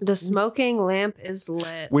 The smoking lamp is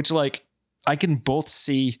lit. Which, like, I can both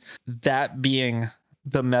see that being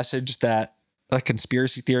the message that a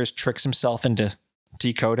conspiracy theorist tricks himself into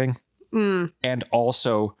decoding, and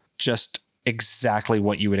also just exactly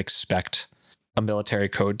what you would expect a military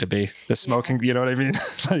code to be. The smoking, you know what I mean?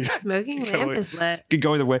 Like, smoking lamp is lit. Could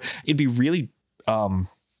go either way. It'd be really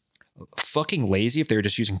fucking lazy if they were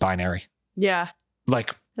just using binary. Yeah.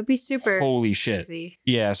 Like, that'd be super holy shit. easy.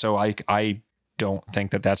 Yeah, so I don't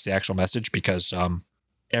think that that's the actual message, because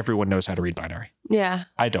everyone knows how to read binary. Yeah.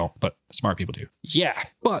 I don't, but smart people do. Yeah,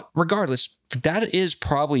 but regardless, that is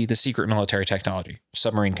probably the secret military technology,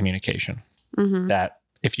 submarine communication. Mm-hmm. That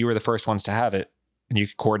if you were the first ones to have it and you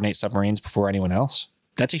could coordinate submarines before anyone else,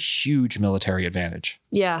 that's a huge military advantage.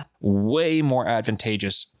 Yeah. Way more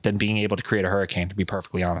advantageous than being able to create a hurricane, to be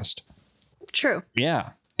perfectly honest. True.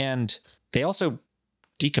 Yeah. And they also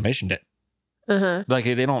decommissioned it. Uh-huh. Like,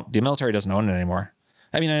 the military doesn't own it anymore.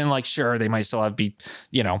 I mean, and like, sure, they might still be,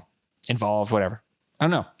 involved, whatever. I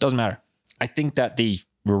don't know. Doesn't matter. I think that the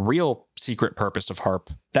real secret purpose of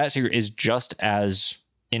Haarp, that secret is just as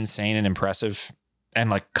insane and impressive and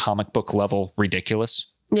like comic book level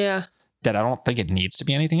ridiculous. Yeah. That I don't think it needs to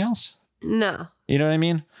be anything else. No. You know what I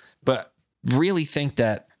mean? But really think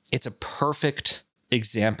that it's a perfect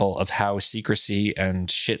example of how secrecy and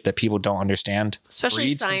shit that people don't understand, especially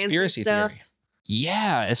breeds conspiracy stuff. theory.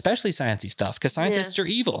 Yeah, especially sciencey stuff, because scientists are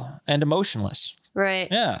evil and emotionless. Right.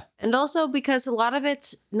 Yeah. And also because a lot of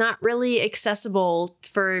it's not really accessible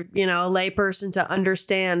for, a layperson to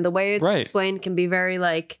understand. The way it's explained can be very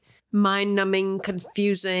like mind-numbing,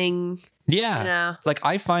 confusing. Yeah. Like,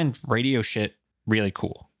 I find radio shit really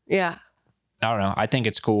cool. Yeah. I don't know. I think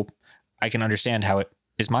it's cool. I can understand how it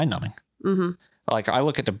is mind-numbing. Mm-hmm. Like, I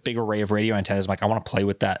look at the big array of radio antennas, I'm like, I want to play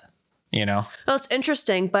with that, Well, it's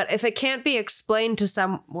interesting, but if it can't be explained to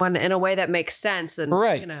someone in a way that makes sense, then,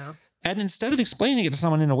 And instead of explaining it to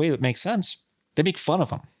someone in a way that makes sense, they make fun of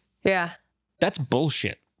them. Yeah. That's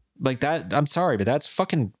bullshit. Like, that, I'm sorry, but that's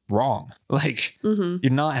fucking wrong. Like,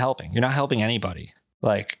 You're not helping. You're not helping anybody.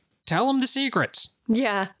 Like, tell them the secrets.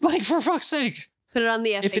 Yeah. Like, for fuck's sake. Put it on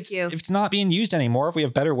the FAQ. If it's not being used anymore, if we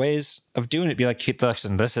have better ways of doing it, be like,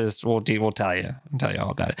 listen, we'll tell you. I'll tell you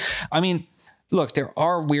all about it. I mean, look, there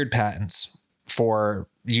are weird patents for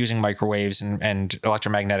using microwaves and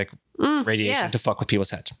electromagnetic radiation to fuck with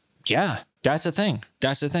people's heads. Yeah, that's a thing.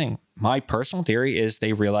 My personal theory is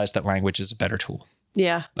they realize that language is a better tool.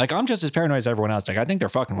 Yeah. Like, I'm just as paranoid as everyone else. Like, I think they're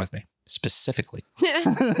fucking with me. Specifically.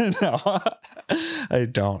 No, I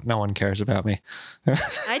don't. No one cares about me.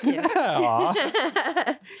 I do.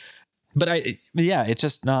 But it's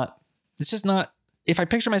just not, if I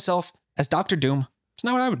picture myself as Dr. Doom, it's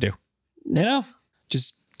not what I would do.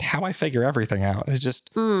 Just how I figure everything out. I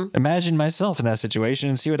just imagine myself in that situation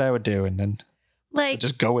and see what I would do. And then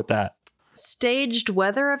just go with that. Staged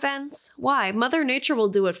weather events? Why? Mother Nature will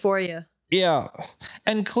do it for you. Yeah.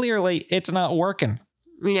 And clearly it's not working.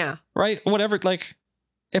 Yeah. Right? Whatever, like,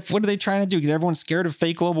 what are they trying to do? Get everyone scared of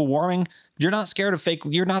fake global warming? You're not scared of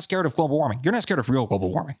global warming. You're not scared of real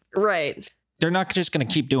global warming. Right. They're not just going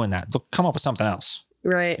to keep doing that. They'll come up with something else.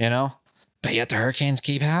 Right. But yet the hurricanes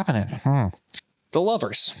keep happening. The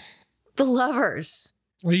lovers. The lovers.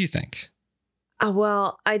 What do you think?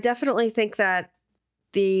 Well, I definitely think that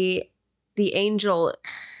the angel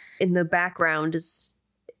in the background is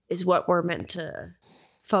what we're meant to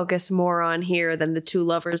focus more on here than the two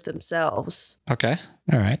lovers themselves. Okay.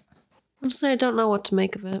 All right. Honestly, I don't know what to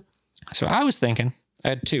make of it. So I was thinking, I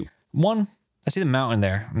had two. One, I see the mountain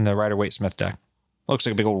there in the Rider-Waite-Smith deck. Looks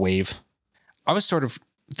like a big old wave. I was sort of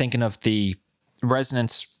thinking of the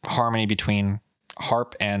resonance harmony between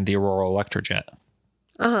Haarp and the Aurora Electrojet.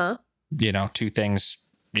 Uh-huh. You know, two things,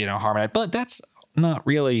 harmonize. But that's not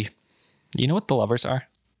really, you know what the lovers are?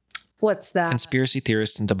 What's that? Conspiracy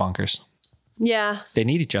theorists and debunkers. Yeah. They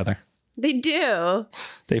need each other. They do.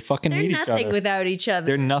 They fucking need each other. They're nothing without each other.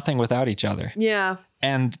 They're nothing without each other. Yeah.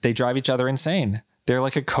 And they drive each other insane. They're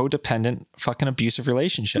like a codependent, fucking abusive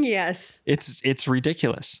relationship. Yes. It's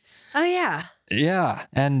ridiculous. Oh, yeah. Yeah.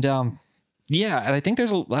 And, and I think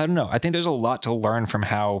I think there's a lot to learn from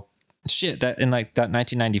how that in like that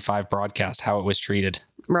 1995 broadcast, how it was treated.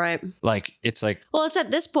 Right. Like, it's like, well, it's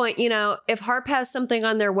at this point, if Haarp has something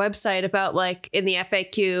on their website about like in the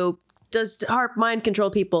FAQ, does Haarp mind control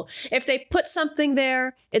people? If they put something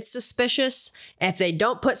there, it's suspicious. If they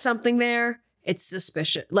don't put something there, it's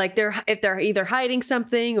suspicious. Like if they're either hiding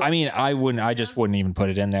something. Or, I just wouldn't even put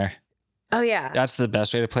it in there. Oh, yeah. That's the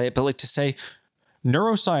best way to play it. But like to say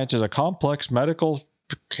neuroscience is a complex medical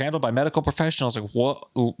handled by medical professionals. Like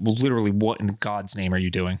literally what in God's name are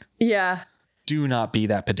you doing? Yeah. Do not be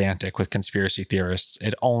that pedantic with conspiracy theorists.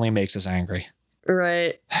 It only makes us angry.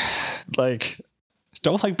 Right. Like,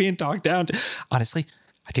 don't like being talked down to. Honestly,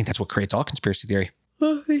 I think that's what creates all conspiracy theory.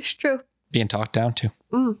 Oh, it's true. Being talked down to.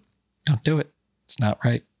 Don't do it. It's not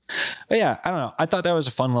right. But yeah, I don't know. I thought that was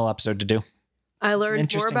a fun little episode to do. I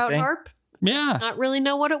learned more about Haarp. Yeah. Not really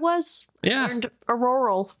know what it was. Yeah. I learned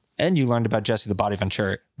Auroral. And you learned about Jesse the Body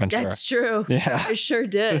Ventura. That's true. Yeah. I sure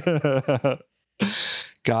did.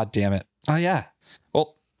 God damn it. Oh, yeah.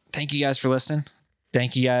 Well, thank you guys for listening.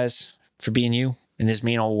 Thank you guys for being you in this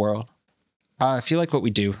mean old world. If you like what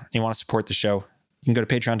we do and you want to support the show, you can go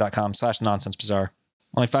to patreon.com/nonsensebazaar.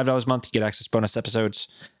 Only $5 a month, you get access to bonus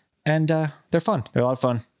episodes. And they're fun. They're a lot of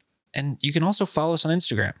fun. And you can also follow us on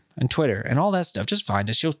Instagram and Twitter and all that stuff. Just find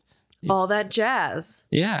us. All that jazz.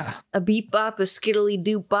 Yeah. A beep bop, a skiddly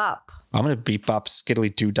doo bop. I'm going to beep bop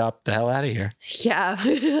skiddly doo dop the hell out of here. Yeah.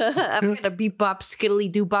 I'm going to beep bop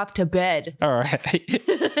skiddly doo bop to bed. All right.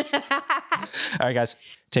 All right, guys.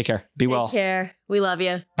 Take care. Be well. Take care. We love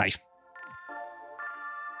you. Bye.